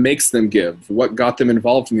 what makes them give, what got them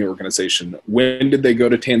involved in the organization, when did they go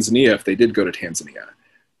to Tanzania if they did go to Tanzania.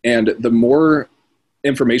 And the more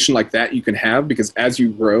information like that you can have, because as you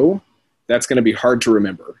grow, that's going to be hard to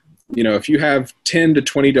remember. You know, if you have 10 to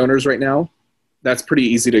 20 donors right now, that's pretty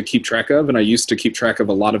easy to keep track of. And I used to keep track of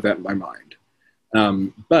a lot of that in my mind.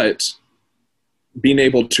 But being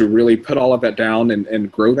able to really put all of that down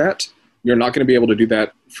and grow that, you're not going to be able to do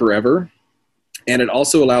that forever. And it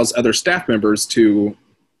also allows other staff members to,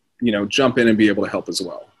 you know, jump in and be able to help as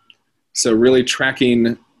well. So really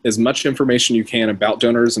tracking as much information you can about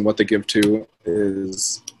donors and what they give to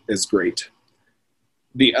is great.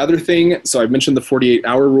 The other thing, so I've mentioned the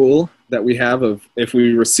 48-hour rule that we have of if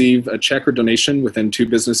we receive a check or donation within 2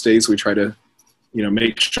 business days, we try to, you know,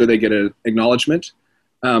 make sure they get an acknowledgement.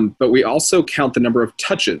 But we also count the number of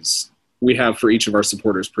touches we have for each of our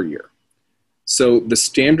supporters per year. So the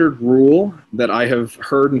standard rule that I have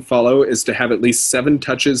heard and follow is to have at least 7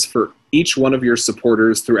 touches for each one of your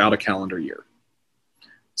supporters throughout a calendar year.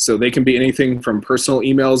 So they can be anything from personal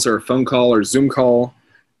emails or a phone call or Zoom call.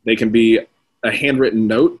 They can be a handwritten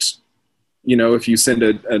note. You know, if you send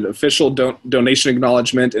an official donation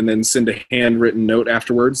acknowledgement and then send a handwritten note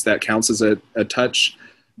afterwards, that counts as a touch.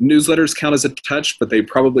 Newsletters count as a touch, but they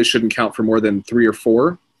probably shouldn't count for more than 3 or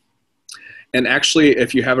 4. And actually,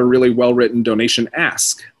 if you have a really well-written donation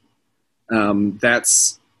ask,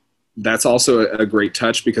 that's also a great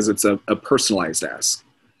touch because it's a personalized ask.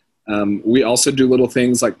 We also do little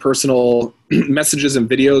things like personal messages and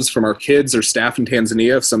videos from our kids or staff in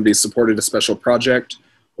Tanzania if somebody supported a special project,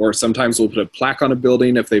 or sometimes we'll put a plaque on a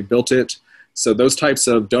building if they built it. So those types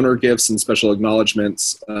of donor gifts and special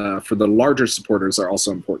acknowledgements for the larger supporters are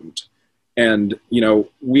also important. And, you know,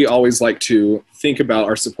 we always like to think about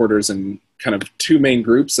our supporters in kind of 2 main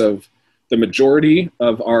groups of the majority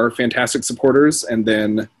of our fantastic supporters and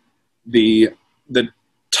then the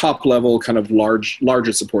top level kind of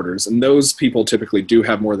larger supporters. And those people typically do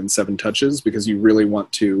have more than 7 touches because you really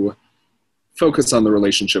want to focus on the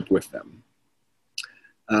relationship with them.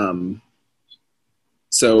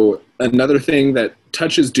 So another thing that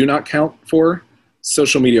touches do not count for,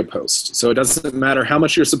 social media posts. So it doesn't matter how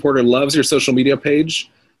much your supporter loves your social media page.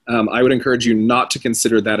 I would encourage you not to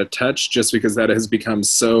consider that a touch just because that has become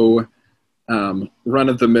so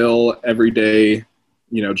run-of-the-mill, everyday,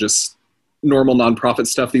 you know, just normal nonprofit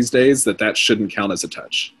stuff these days that shouldn't count as a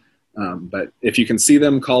touch. But if you can see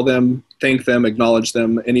them, call them, thank them, acknowledge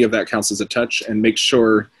them, any of that counts as a touch, and make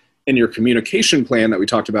sure in your communication plan that we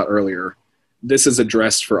talked about earlier, this is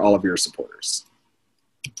addressed for all of your supporters.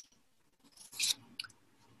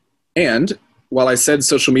 And while I said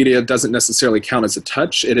social media doesn't necessarily count as a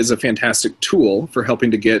touch, it is a fantastic tool for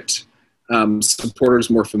helping to get supporters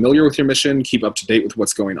more familiar with your mission, keep up to date with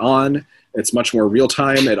what's going on. It's much more real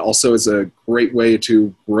time. It also is a great way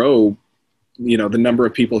to grow, you know, the number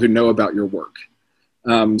of people who know about your work.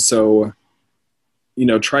 So, you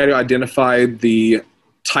know, try to identify the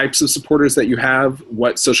types of supporters that you have,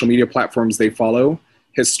 what social media platforms they follow.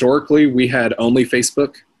 Historically, we had only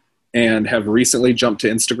Facebook and have recently jumped to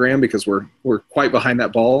Instagram because we're quite behind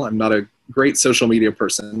that ball. I'm not a great social media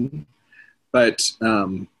person, but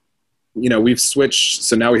you know, we've switched.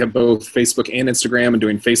 So now we have both Facebook and Instagram and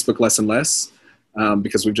doing Facebook less and less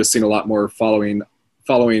because we've just seen a lot more following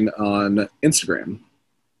on Instagram.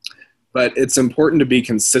 But it's important to be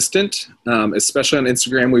consistent, especially on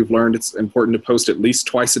Instagram. We've learned it's important to post at least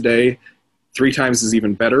twice a day. 3 times is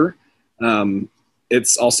even better.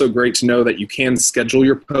 it's also great to know that you can schedule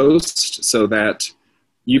your post so that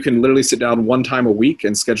you can literally sit down one time a week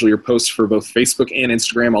and schedule your post for both Facebook and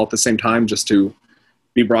Instagram all at the same time, just to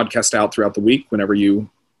be broadcast out throughout the week whenever you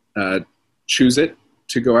choose it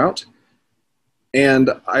to go out. And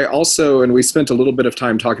I also, and we spent a little bit of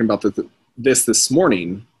time talking about this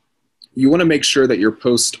morning, you want to make sure that your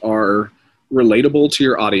posts are relatable to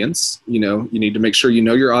your audience. You need to make sure you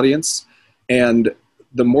know your audience. And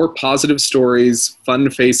the more positive stories, fun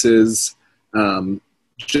faces,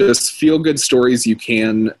 just feel-good stories you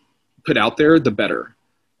can put out there, the better.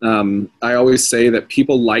 I always say that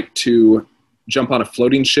people like to jump on a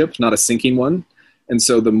floating ship, not a sinking one. And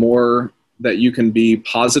so the more that you can be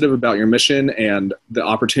positive about your mission and the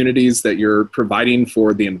opportunities that you're providing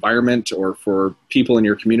for the environment or for people in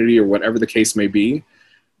your community or whatever the case may be,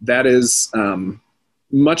 that is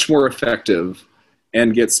much more effective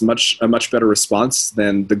and gets a much better response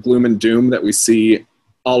than the gloom and doom that we see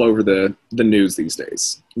all over the news these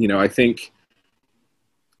days. I think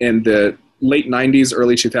in the late 90s,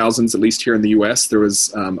 early 2000s, at least here in the US, there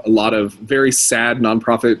was a lot of very sad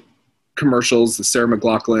nonprofit commercials. The Sarah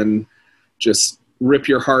McLachlan, just rip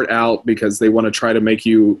your heart out because they want to try to make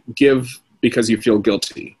you give because you feel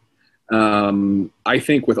guilty. I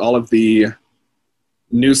think with all of the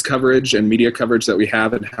news coverage and media coverage that we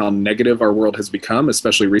have and how negative our world has become,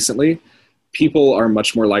 especially recently, people are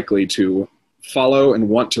much more likely to follow and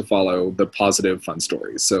want to follow the positive, fun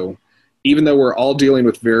stories. So even though we're all dealing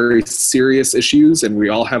with very serious issues and we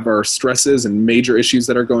all have our stresses and major issues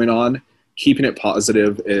that are going on, keeping it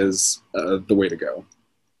positive is the way to go.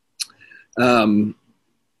 And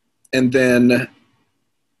then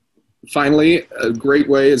finally, a great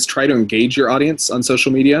way is try to engage your audience on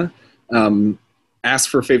social media.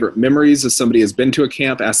 Ask for favorite memories if somebody has been to a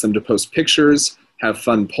camp, ask them to post pictures, have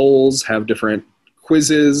fun polls, have different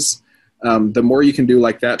quizzes. The more you can do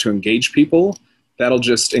like that to engage people, that'll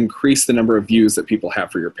just increase the number of views that people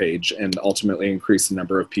have for your page and ultimately increase the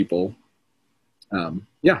number of people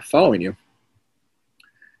following you.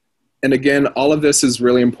 And again, all of this is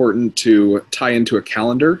really important to tie into a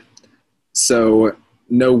calendar. So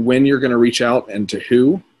know when you're going to reach out and to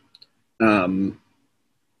who. And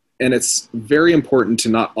it's very important to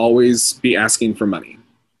not always be asking for money.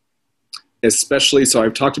 Especially, so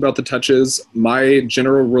I've talked about the touches. My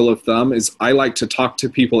general rule of thumb is I like to talk to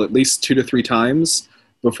people at least 2 to 3 times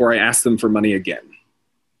before I ask them for money again.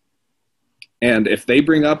 And if they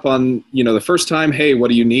bring up on, the first time, hey, what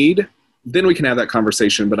do you need? Then we can have that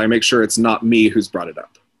conversation, but I make sure it's not me who's brought it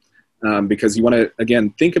up. Because you want to,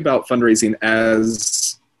 again, think about fundraising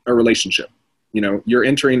as a relationship. You're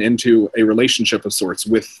entering into a relationship of sorts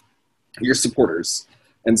with your supporters.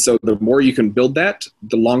 And so the more you can build that,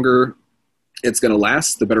 the longer it's going to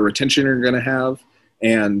last, the better retention you're going to have,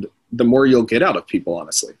 and the more you'll get out of people,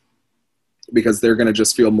 honestly, because they're going to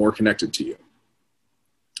just feel more connected to you.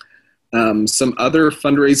 Some other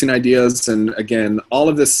fundraising ideas, and again, all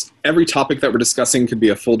of this, every topic that we're discussing could be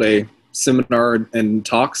a full day seminar and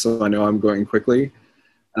talk, so I know I'm going quickly.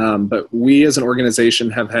 But we as an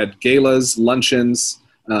organization have had galas, luncheons.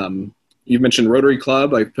 You've mentioned Rotary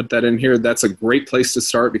Club. I put that in here. That's a great place to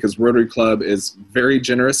start because Rotary Club is very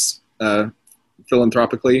generous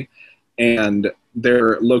philanthropically, and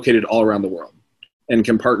they're located all around the world and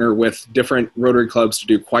can partner with different Rotary clubs to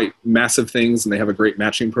do quite massive things, and they have a great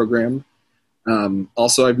matching program.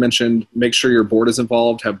 Also, I've mentioned make sure your board is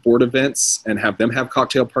involved, have board events, and have them have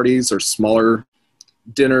cocktail parties or smaller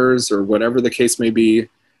dinners or whatever the case may be.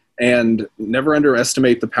 And never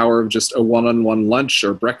underestimate the power of just a one-on-one lunch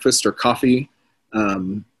or breakfast or coffee,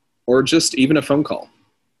 or just even a phone call.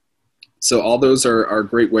 So all those are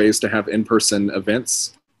great ways to have in-person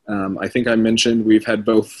events. I think I mentioned we've had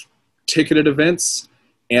both ticketed events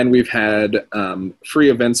and we've had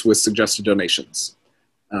free events with suggested donations.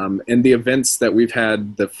 In the events that we've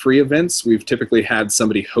had, the free events, we've typically had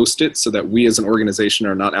somebody host it so that we as an organization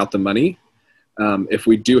are not out the money. If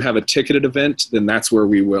we do have a ticketed event, then that's where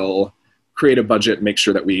we will create a budget, make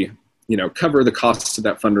sure that we cover the costs of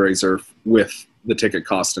that fundraiser with the ticket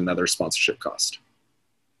cost and other sponsorship cost.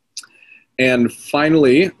 And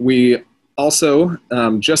finally, we also,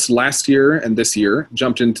 just last year and this year,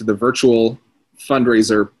 jumped into the virtual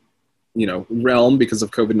fundraiser, realm because of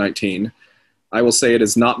COVID-19. I will say it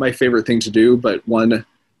is not my favorite thing to do, but one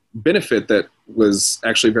benefit that was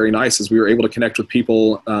actually very nice is we were able to connect with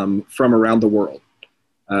people from around the world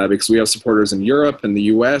because we have supporters in Europe and the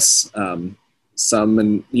US, some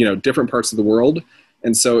in different parts of the world.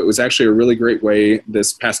 And so it was actually a really great way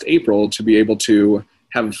this past April to be able to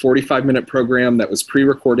have a 45-minute program that was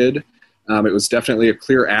pre-recorded It was definitely a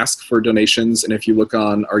clear ask for donations. And if you look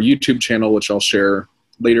on our YouTube channel, which I'll share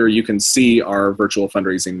later, you can see our virtual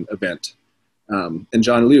fundraising event. And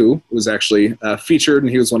John Liu was actually featured, and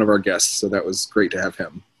he was one of our guests, so that was great to have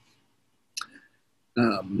him.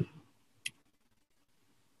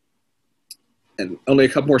 And only a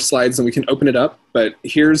couple more slides and we can open it up, but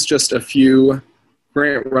here's just a few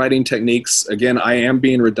grant writing techniques. Again, I am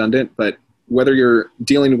being redundant, but whether you're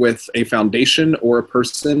dealing with a foundation or a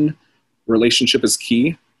person, relationship is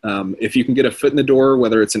key. If you can get a foot in the door,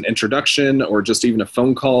 whether it's an introduction or just even a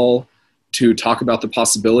phone call to talk about the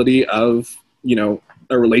possibility of,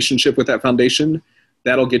 a relationship with that foundation,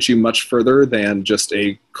 that'll get you much further than just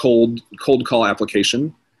a cold call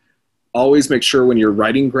application. Always make sure when you're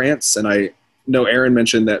writing grants, and I know Aaron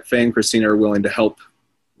mentioned that Faye and Christina are willing to help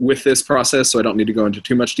with this process, so I don't need to go into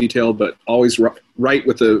too much detail, but always write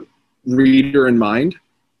with the reader in mind.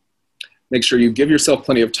 Make sure you give yourself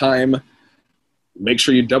plenty of time. Make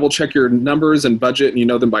sure you double check your numbers and budget and you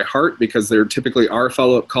know them by heart, because there typically are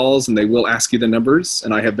follow-up calls and they will ask you the numbers.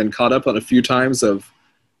 And I have been caught up on a few times of,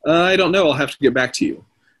 I don't know, I'll have to get back to you.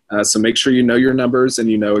 So make sure you know your numbers and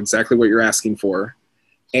you know exactly what you're asking for.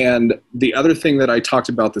 And the other thing that I talked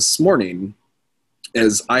about this morning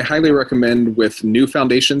is I highly recommend with new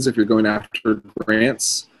foundations, if you're going after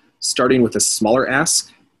grants, starting with a smaller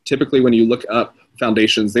ask. Typically when you look up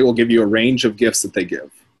foundations, they will give you a range of gifts that they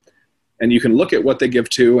give. And you can look at what they give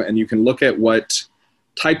to, and you can look at what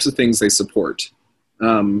types of things they support.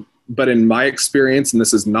 But in my experience, and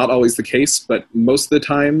this is not always the case, but most of the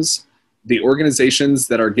times, the organizations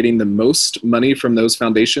that are getting the most money from those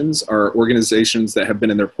foundations are organizations that have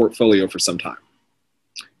been in their portfolio for some time.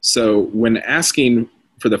 So when asking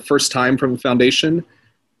for the first time from a foundation,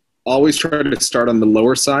 always try to start on the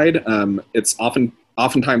lower side. It's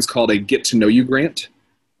oftentimes called a get to know you grant.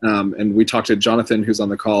 And we talked to Jonathan, who's on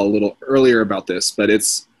the call, a little earlier about this, but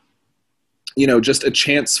it's, just a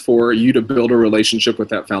chance for you to build a relationship with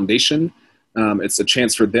that foundation. It's a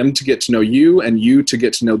chance for them to get to know you and you to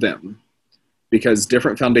get to know them, because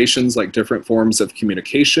different foundations like different forms of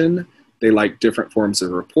communication. They like different forms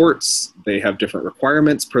of reports. They have different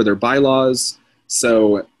requirements per their bylaws.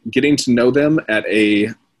 So getting to know them at a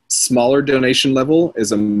smaller donation level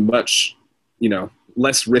is a much,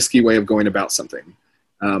 less risky way of going about something.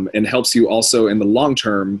 And helps you also in the long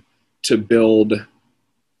term to build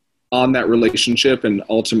on that relationship and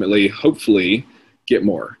ultimately, hopefully, get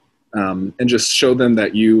more. And just show them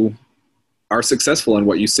that you are successful in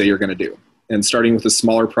what you say you're going to do. And starting with a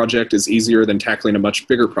smaller project is easier than tackling a much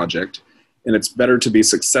bigger project. And it's better to be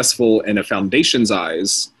successful in a foundation's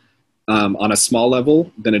eyes on a small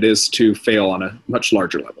level than it is to fail on a much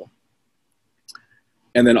larger level.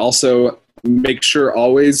 And then also, make sure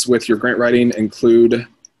always with your grant writing include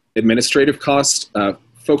administrative costs.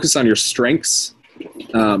 Focus on your strengths.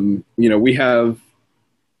 We have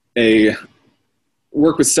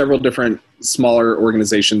work with several different smaller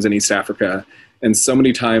organizations in East Africa, and so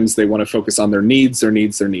many times they want to focus on their needs.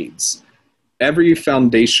 Every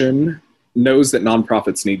foundation knows that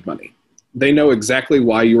nonprofits need money. They know exactly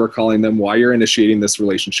why you are calling them, why you're initiating this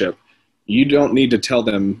relationship. You don't need to tell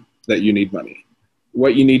them that you need money.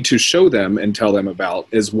 What you need to show them and tell them about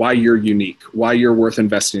is why you're unique, why you're worth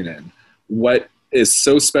investing in, what is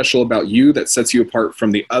so special about you that sets you apart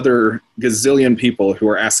from the other gazillion people who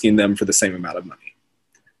are asking them for the same amount of money.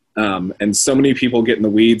 And so many people get in the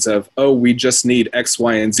weeds of, we just need X,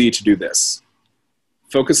 Y, and Z to do this.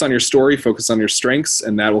 Focus on your story, focus on your strengths,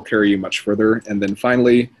 and that will carry you much further. And then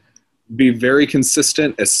finally, be very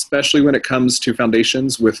consistent, especially when it comes to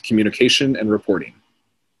foundations, with communication and reporting.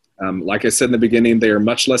 Like I said in the beginning, they are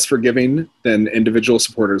much less forgiving than individual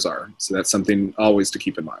supporters are. So that's something always to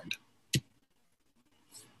keep in mind.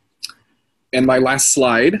 And my last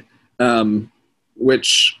slide,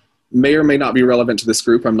 which may or may not be relevant to this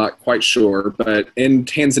group, I'm not quite sure, but in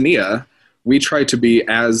Tanzania, we try to be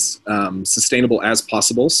as sustainable as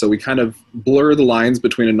possible. So we kind of blur the lines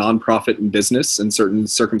between a nonprofit and business in certain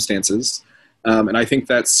circumstances. And I think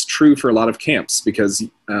that's true for a lot of camps because,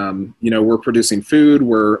 we're producing food,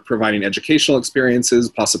 we're providing educational experiences,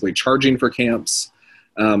 possibly charging for camps.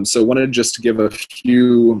 So I wanted just to give a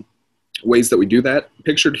few ways that we do that.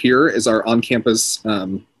 Pictured here is our on-campus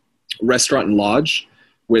restaurant and lodge,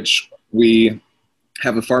 which we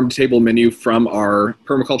have a farm-to-table menu from our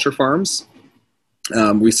permaculture farms.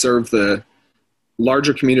 We serve the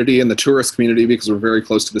larger community and the tourist community because we're very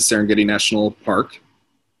close to the Serengeti National Park.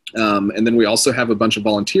 And then we also have a bunch of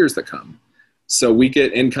volunteers that come. So we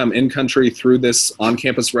get income in country through this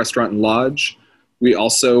on-campus restaurant and lodge. We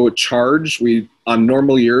also charge. We on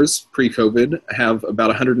normal years, pre-COVID, have about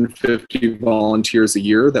 150 volunteers a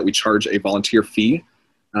year that we charge a volunteer fee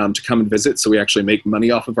to come and visit. So we actually make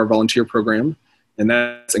money off of our volunteer program. And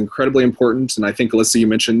that's incredibly important. And I think, Alyssa, you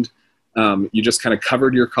mentioned you just kind of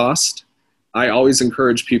covered your cost. I always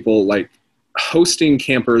encourage people, like, hosting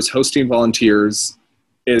campers, hosting volunteers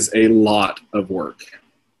is a lot of work.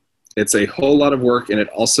 It's a whole lot of work, and it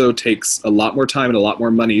also takes a lot more time and a lot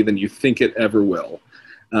more money than you think it ever will.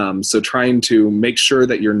 So trying to make sure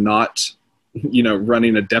that you're not,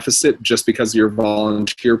 running a deficit just because of your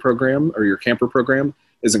volunteer program or your camper program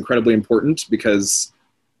is incredibly important, because,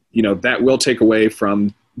 that will take away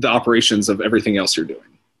from the operations of everything else you're doing.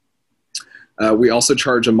 We also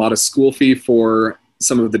charge a modest school fee for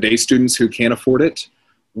some of the day students who can't afford it.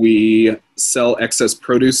 We sell excess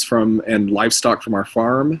produce and livestock from our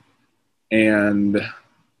farm. And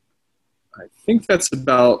I think that's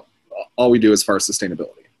about all we do as far as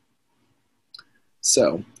sustainability.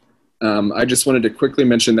 So I just wanted to quickly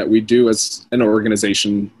mention that we do, as an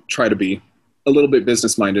organization, try to be a little bit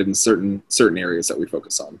business-minded in certain areas that we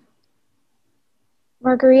focus on.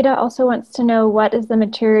 Margarita also wants to know, what is the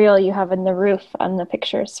material you have in the roof on the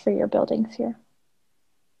pictures for your buildings here?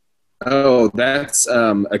 Oh, that's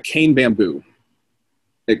a cane bamboo.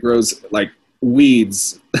 It grows like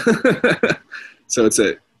weeds. So it's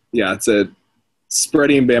a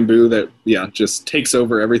spreading bamboo that, just takes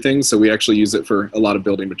over everything. So we actually use it for a lot of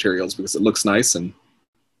building materials because it looks nice and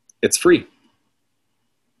it's free.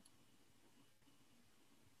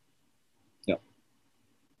 Yeah.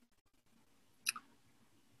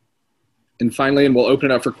 And finally, and we'll open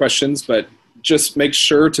it up for questions, but just make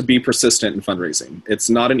sure to be persistent in fundraising. It's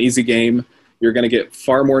not an easy game. You're going to get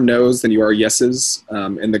far more no's than you are yeses.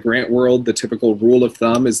 In the grant world, the typical rule of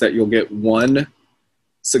thumb is that you'll get one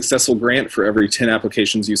successful grant for every 10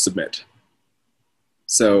 applications you submit.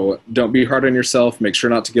 So don't be hard on yourself. Make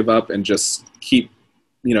sure not to give up, and just keep,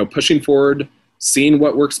 pushing forward, seeing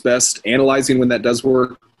what works best, analyzing when that does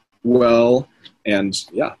work well, and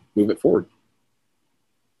move it forward.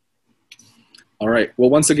 All right. Well,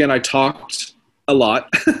 once again, I talked a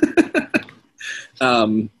lot.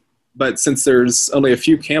 But since there's only a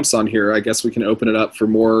few camps on here, I guess we can open it up for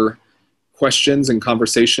more questions and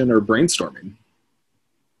conversation or brainstorming.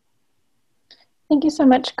 Thank you so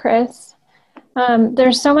much, Chris.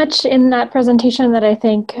 There's so much in that presentation that I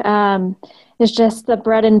think is just the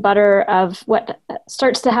bread and butter of what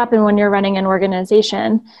starts to happen when you're running an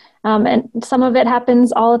organization. And some of it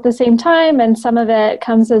happens all at the same time, and some of it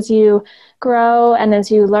comes as you grow and as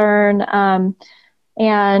you learn.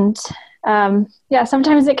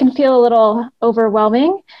 Sometimes it can feel a little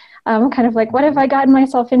overwhelming, kind of like, what have I gotten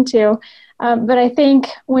myself into? But I think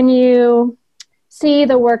when you see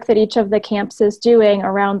the work that each of the camps is doing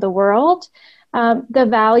around the world, the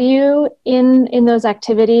value in those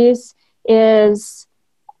activities is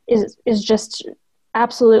just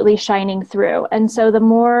absolutely shining through. And so the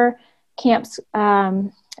more camps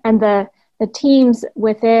and the teams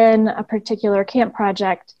within a particular camp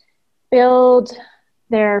project build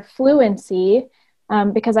their fluency,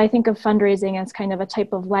 because I think of fundraising as kind of a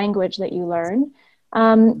type of language that you learn.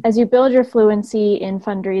 As you build your fluency in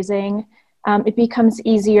fundraising, it becomes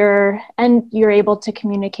easier, and you're able to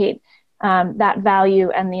communicate that value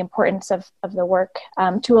and the importance of the work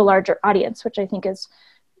to a larger audience, which I think is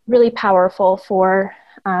really powerful for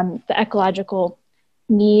the ecological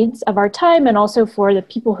needs of our time, and also for the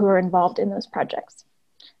people who are involved in those projects.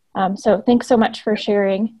 So thanks so much for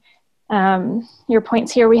sharing your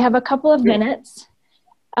points here. We have a couple of minutes.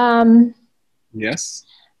 Yes.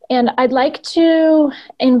 And I'd like to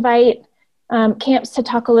invite camps to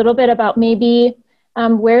talk a little bit about maybe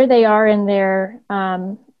where they are in their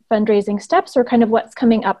fundraising steps, or kind of what's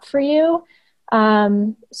coming up for you.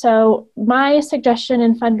 So my suggestion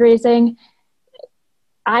in fundraising,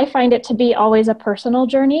 I find it to be always a personal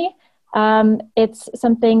journey. It's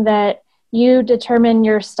something that you determine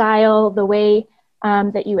your style, the way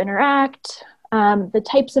that you interact, the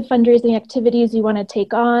types of fundraising activities you want to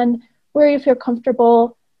take on, where you feel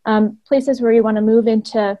comfortable, places where you want to move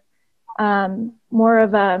into more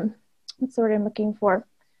of a, what's the word I'm looking for?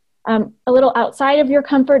 A little outside of your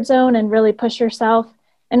comfort zone and really push yourself,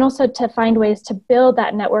 and also to find ways to build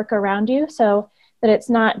that network around you so that it's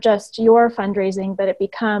not just your fundraising, but it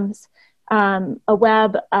becomes a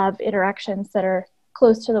web of interactions that are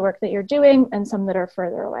close to the work that you're doing and some that are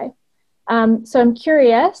further away. So I'm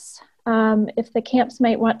curious if the camps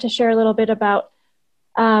might want to share a little bit about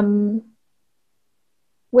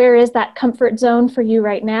where is that comfort zone for you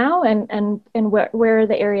right now, and where are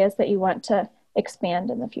the areas that you want to expand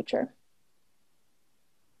in the future?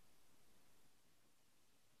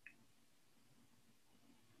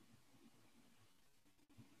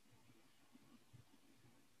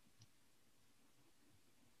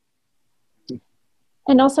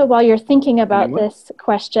 And also, while you're thinking about Anyone? this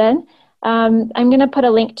question, I'm going to put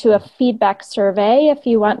a link to a feedback survey. If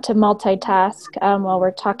you want to multitask while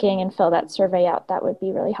we're talking and fill that survey out, that would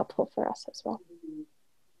be really helpful for us as well.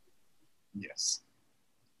 Yes.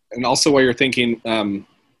 And also while you're thinking,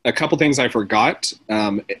 a couple things I forgot.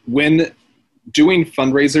 When doing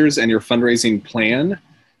fundraisers and your fundraising plan,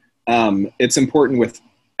 it's important with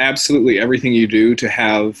absolutely everything you do to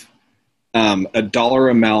have a dollar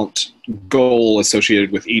amount goal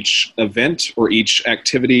associated with each event or each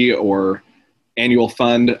activity or annual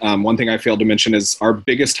fund. One thing I failed to mention is our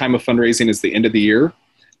biggest time of fundraising is the end of the year,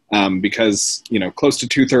 because close to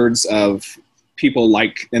 2/3 of people,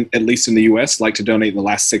 at least in the US, like to donate in the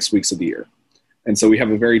last 6 weeks of the year. And so we have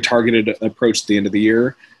a very targeted approach at the end of the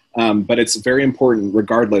year. But it's very important,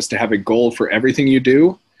 regardless, to have a goal for everything you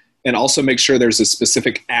do, and also make sure there's a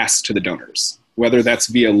specific ask to the donors, whether that's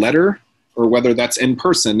via letter or whether that's in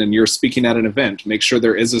person and you're speaking at an event. Make sure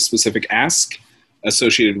there is a specific ask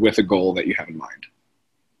associated with a goal that you have in mind.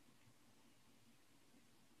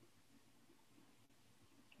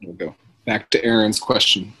 We'll go back to Erin's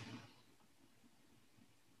question.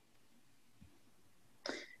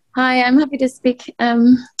 Hi, I'm happy to speak.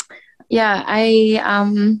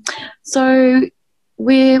 So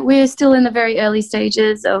we're still in the very early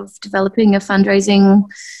stages of developing a fundraising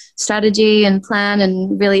strategy and plan,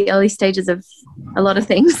 and really early stages of a lot of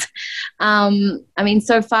things.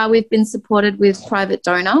 So far we've been supported with private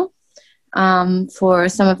donor for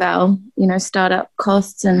some of our startup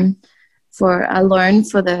costs and for a loan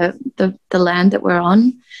for the land that we're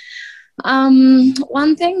on.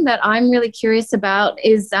 One thing that I'm really curious about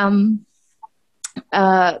is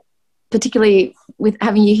particularly with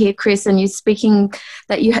having you here, Chris, and you speaking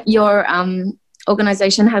that your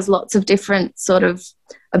organization has lots of different sort of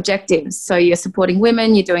objectives. So you're supporting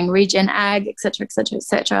women, you're doing regen ag, et cetera, et cetera, et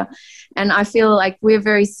cetera. And I feel like we're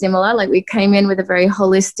very similar. Like we came in with a very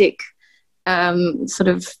holistic sort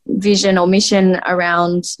of vision or mission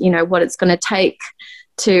around, what it's going to take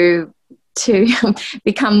to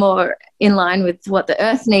become more in line with what the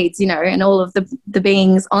earth needs, and all of the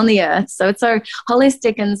beings on the earth. So it's so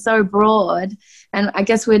holistic and so broad. And I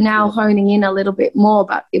guess we're now honing in a little bit more,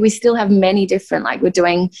 but we still have many different, like we're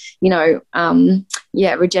doing,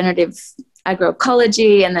 regenerative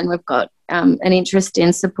agroecology, and then we've got an interest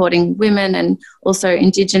in supporting women and also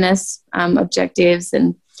Indigenous objectives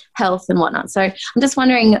and health and whatnot. So I'm just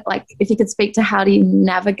wondering, like, if you could speak to how do you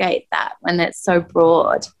navigate that when it's so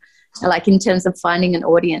broad, like in terms of finding an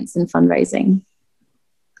audience in fundraising?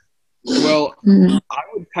 Well, I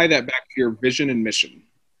would tie that back to your vision and mission,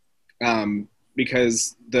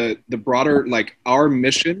 because the broader, like, our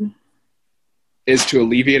mission is to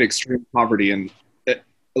alleviate extreme poverty and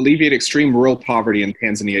alleviate extreme rural poverty in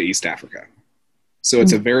Tanzania, East Africa. So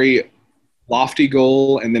it's a very lofty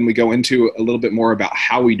goal, and then we go into a little bit more about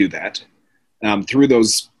how we do that through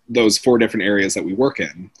those 4 different areas that we work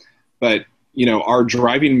in. But our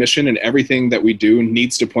driving mission and everything that we do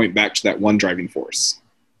needs to point back to that one driving force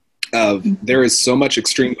of there is so much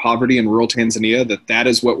extreme poverty in rural Tanzania that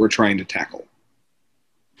is what we're trying to tackle.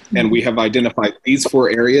 And we have identified these 4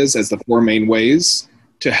 areas as the 4 main ways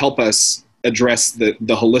to help us address the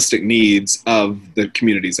holistic needs of the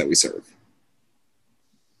communities that we serve.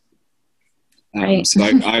 Right. So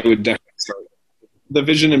I would definitely start the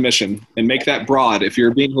vision and mission and make that broad. If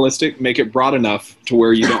you're being holistic, make it broad enough to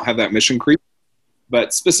where you don't have that mission creep,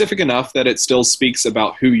 but specific enough that it still speaks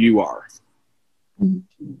about who you are.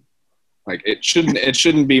 Like it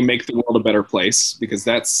shouldn't be make the world a better place, because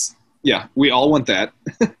we all want that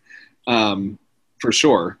for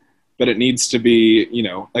sure, but it needs to be,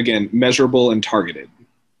 again, measurable and targeted.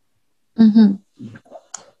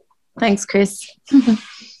 Thanks, Chris.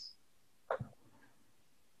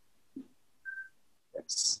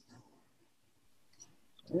 Yes.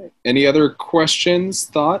 Any other questions,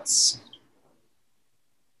 thoughts?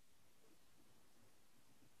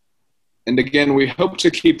 And again, we hope to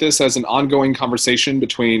keep this as an ongoing conversation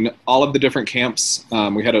between all of the different camps.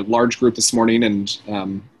 We had a large group this morning and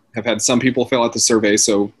have had some people fill out the survey,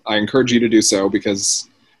 so I encourage you to do so, because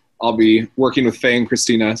I'll be working with Faye and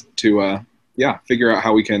Christina to figure out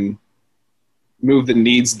how we can move the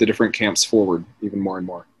needs of the different camps forward even more and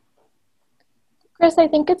more. Chris, I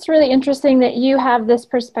think it's really interesting that you have this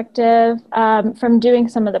perspective from doing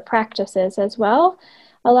some of the practices as well.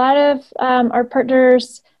 A lot of our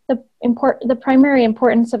partners, the primary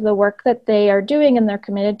importance of the work that they are doing and they're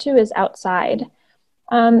committed to is outside.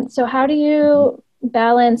 So how do you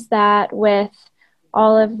balance that with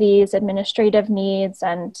all of these administrative needs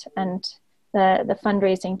and the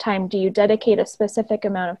fundraising time? Do you dedicate a specific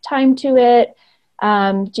amount of time to it?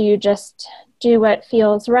 Do you just do what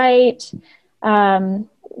feels right.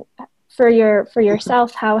 For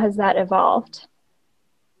yourself, how has that evolved?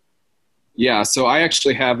 Yeah, so I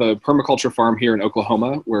actually have a permaculture farm here in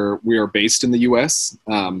Oklahoma where we are based in the US.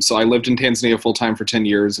 So I lived in Tanzania full-time for 10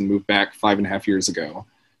 years and moved back 5.5 years ago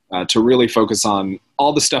to really focus on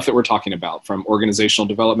all the stuff that we're talking about, from organizational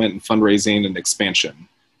development and fundraising and expansion.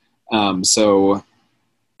 So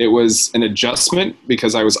it was an adjustment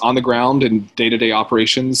because I was on the ground in day-to-day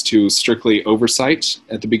operations to strictly oversight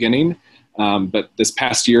at the beginning. But this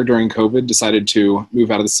past year during COVID, decided to move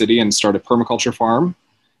out of the city and start a permaculture farm.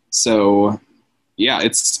 So yeah,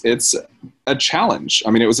 it's a challenge.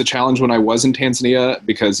 I mean, it was a challenge when I was in Tanzania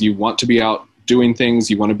because you want to be out doing things.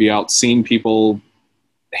 You want to be out seeing people,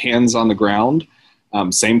 hands on the ground.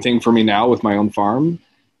 Same thing for me now with my own farm.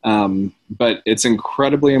 But it's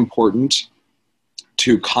incredibly important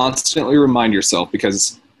to constantly remind yourself,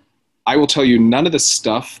 because I will tell you, none of the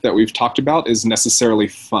stuff that we've talked about is necessarily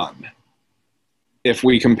fun. If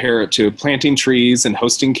we compare it to planting trees and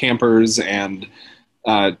hosting campers and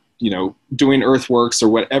doing earthworks or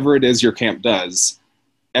whatever it is your camp does,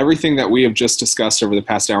 everything that we have just discussed over the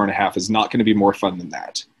past hour and a half is not going to be more fun than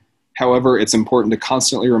that. However, it's important to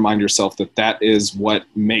constantly remind yourself that that is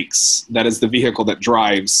the vehicle that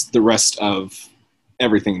drives the rest of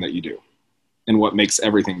everything that you do and what makes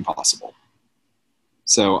everything possible.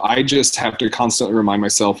 So I just have to constantly remind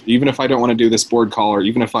myself, even if I don't want to do this board call or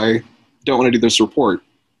even if I don't want to do this report,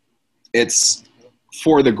 it's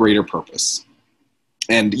for the greater purpose.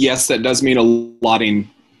 And yes, that does mean allotting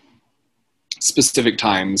specific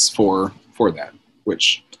times for that,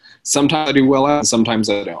 which sometimes I do well at and sometimes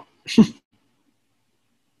I don't.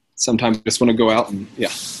 Sometimes I just want to go out and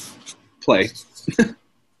play.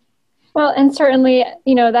 Well, and certainly,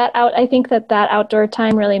 I think that outdoor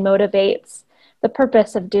time really motivates the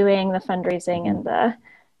purpose of doing the fundraising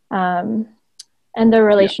and the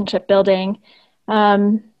relationship building.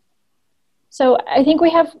 So I think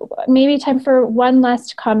we have maybe time for one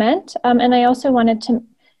last comment. And I also wanted to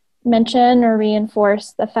mention or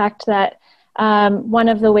reinforce the fact that one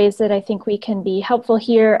of the ways that I think we can be helpful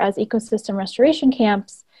here as ecosystem restoration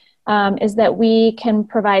camps is that we can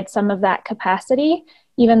provide some of that capacity,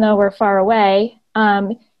 even though we're far away.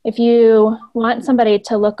 If you want somebody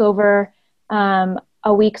to look over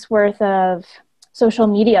a week's worth of social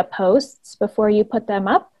media posts before you put them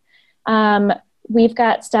up, we've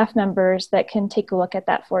got staff members that can take a look at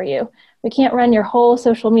that for you. We can't run your whole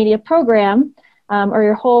social media program or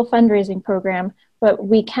your whole fundraising program, but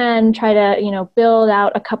we can try to, build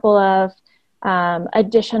out a couple of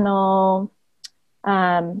additional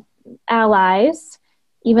allies,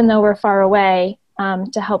 even though we're far away,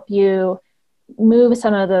 to help you move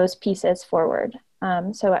some of those pieces forward.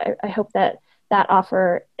 So I hope that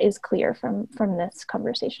offer is clear from this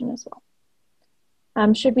conversation as well.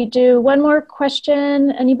 Should we do one more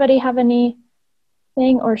question? Anybody have anything,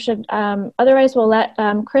 or should otherwise we'll let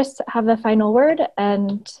Chris have the final word,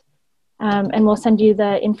 and we'll send you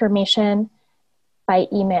the information by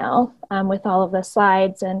email with all of the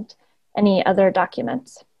slides and any other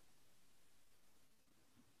documents.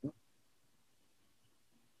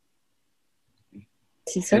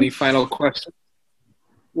 Any final questions?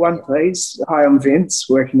 One, please. Hi, I'm Vince,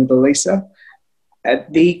 working with Elisa.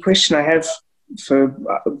 The question I have for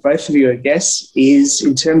both of you, I guess, is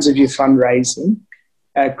in terms of your fundraising,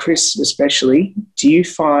 Chris especially, do you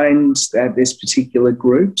find that there's particular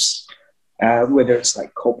groups, whether it's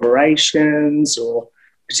like corporations or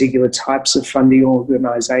particular types of funding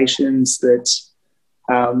organisations that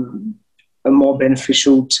are more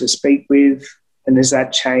beneficial to speak with? And has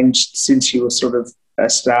that changed since you were sort of a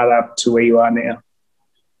startup to where you are now?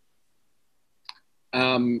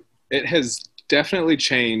 It has definitely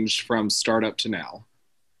changed from startup to now,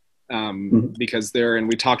 because and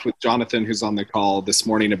we talked with Jonathan, who's on the call this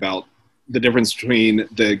morning, about the difference between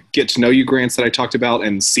the get to know you grants that I talked about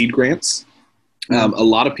and seed grants. A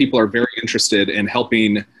lot of people are very interested in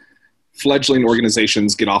helping fledgling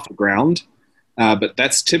organizations get off the ground, but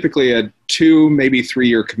that's typically a 2, maybe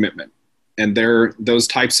 3-year commitment. And those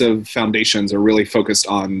types of foundations are really focused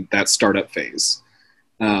on that startup phase.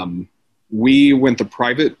 We went the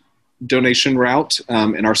private donation route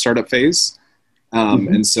in our startup phase.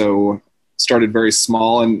 And so started very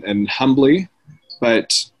small and humbly,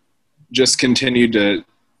 but just continued to,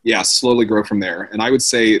 slowly grow from there. And I would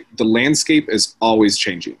say the landscape is always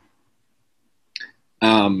changing.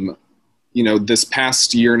 This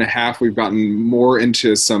past year and a half, we've gotten more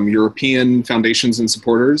into some European foundations and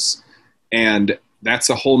supporters, and that's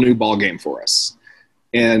a whole new ballgame for us.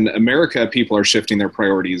 In America, people are shifting their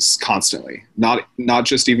priorities constantly, not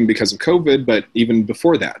just even because of COVID, but even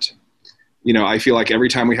before that. I feel like every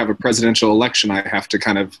time we have a presidential election, I have to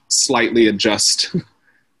kind of slightly adjust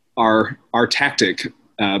our tactic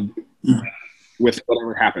with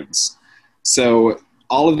whatever happens. So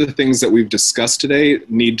all of the things that we've discussed today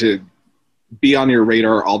need to be on your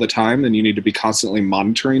radar all the time, and you need to be constantly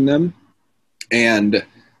monitoring them. And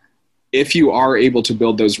if you are able to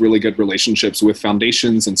build those really good relationships with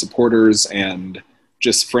foundations and supporters and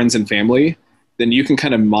just friends and family, then you can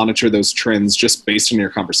kind of monitor those trends just based on your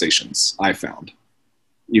conversations, I found.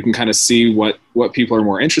 You can kind of see what people are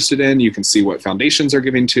more interested in. You can see what foundations are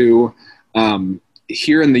giving to.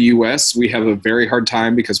 Here in the US, we have a very hard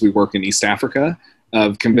time, because we work in East Africa,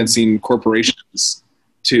 of convincing corporations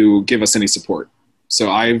to give us any support. So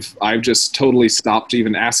I've just totally stopped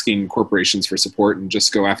even asking corporations for support and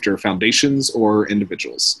just go after foundations or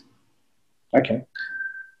individuals. Okay.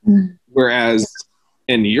 Whereas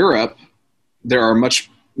in Europe, there are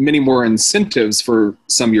many more incentives for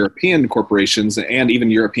some European corporations and even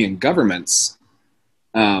European governments,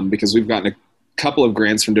 because we've gotten a couple of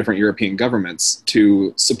grants from different European governments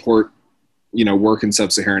to support, work in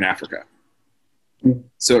sub-Saharan Africa.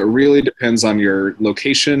 So it really depends on your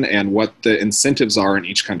location and what the incentives are in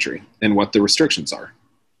each country and what the restrictions are.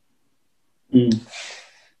 Here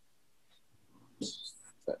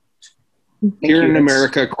in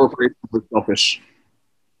America, corporations are selfish.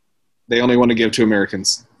 They only want to give to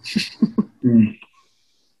Americans.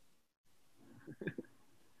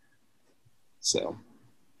 So.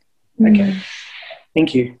 Okay.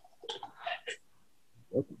 Thank you.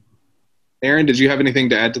 Aaron, did you have anything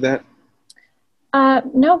to add to that?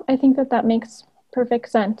 No, I think that makes perfect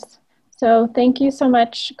sense. So thank you so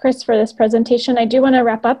much, Chris, for this presentation. I do want to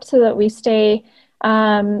wrap up so that we stay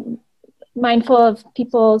mindful of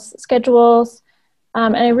people's schedules.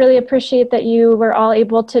 And I really appreciate that you were all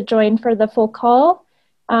able to join for the full call.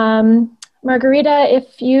 Margarita,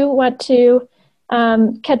 if you want to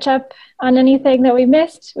catch up on anything that we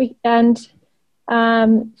missed,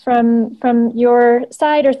 from your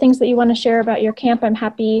side, or things that you want to share about your camp, I'm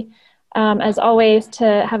happy, as always,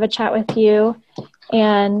 to have a chat with you.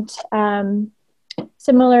 And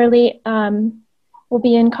similarly, we'll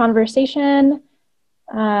be in conversation.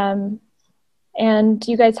 And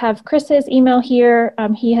you guys have Chris's email here.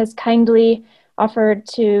 He has kindly offered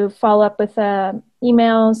to follow up with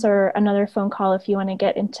emails or another phone call if you want to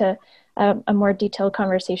get into a more detailed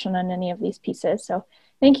conversation on any of these pieces. So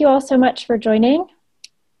thank you all so much for joining.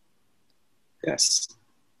 Yes.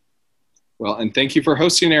 Well, and thank you for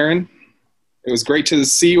hosting, Aaron. It was great to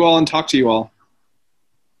see you all and talk to you all.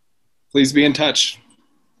 Please be in touch.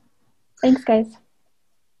 Thanks, guys.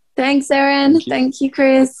 Thanks, Aaron. Thank you,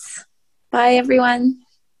 Chris. Bye, everyone.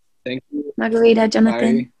 Thank you. Margarita,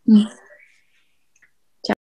 Jonathan. Bye.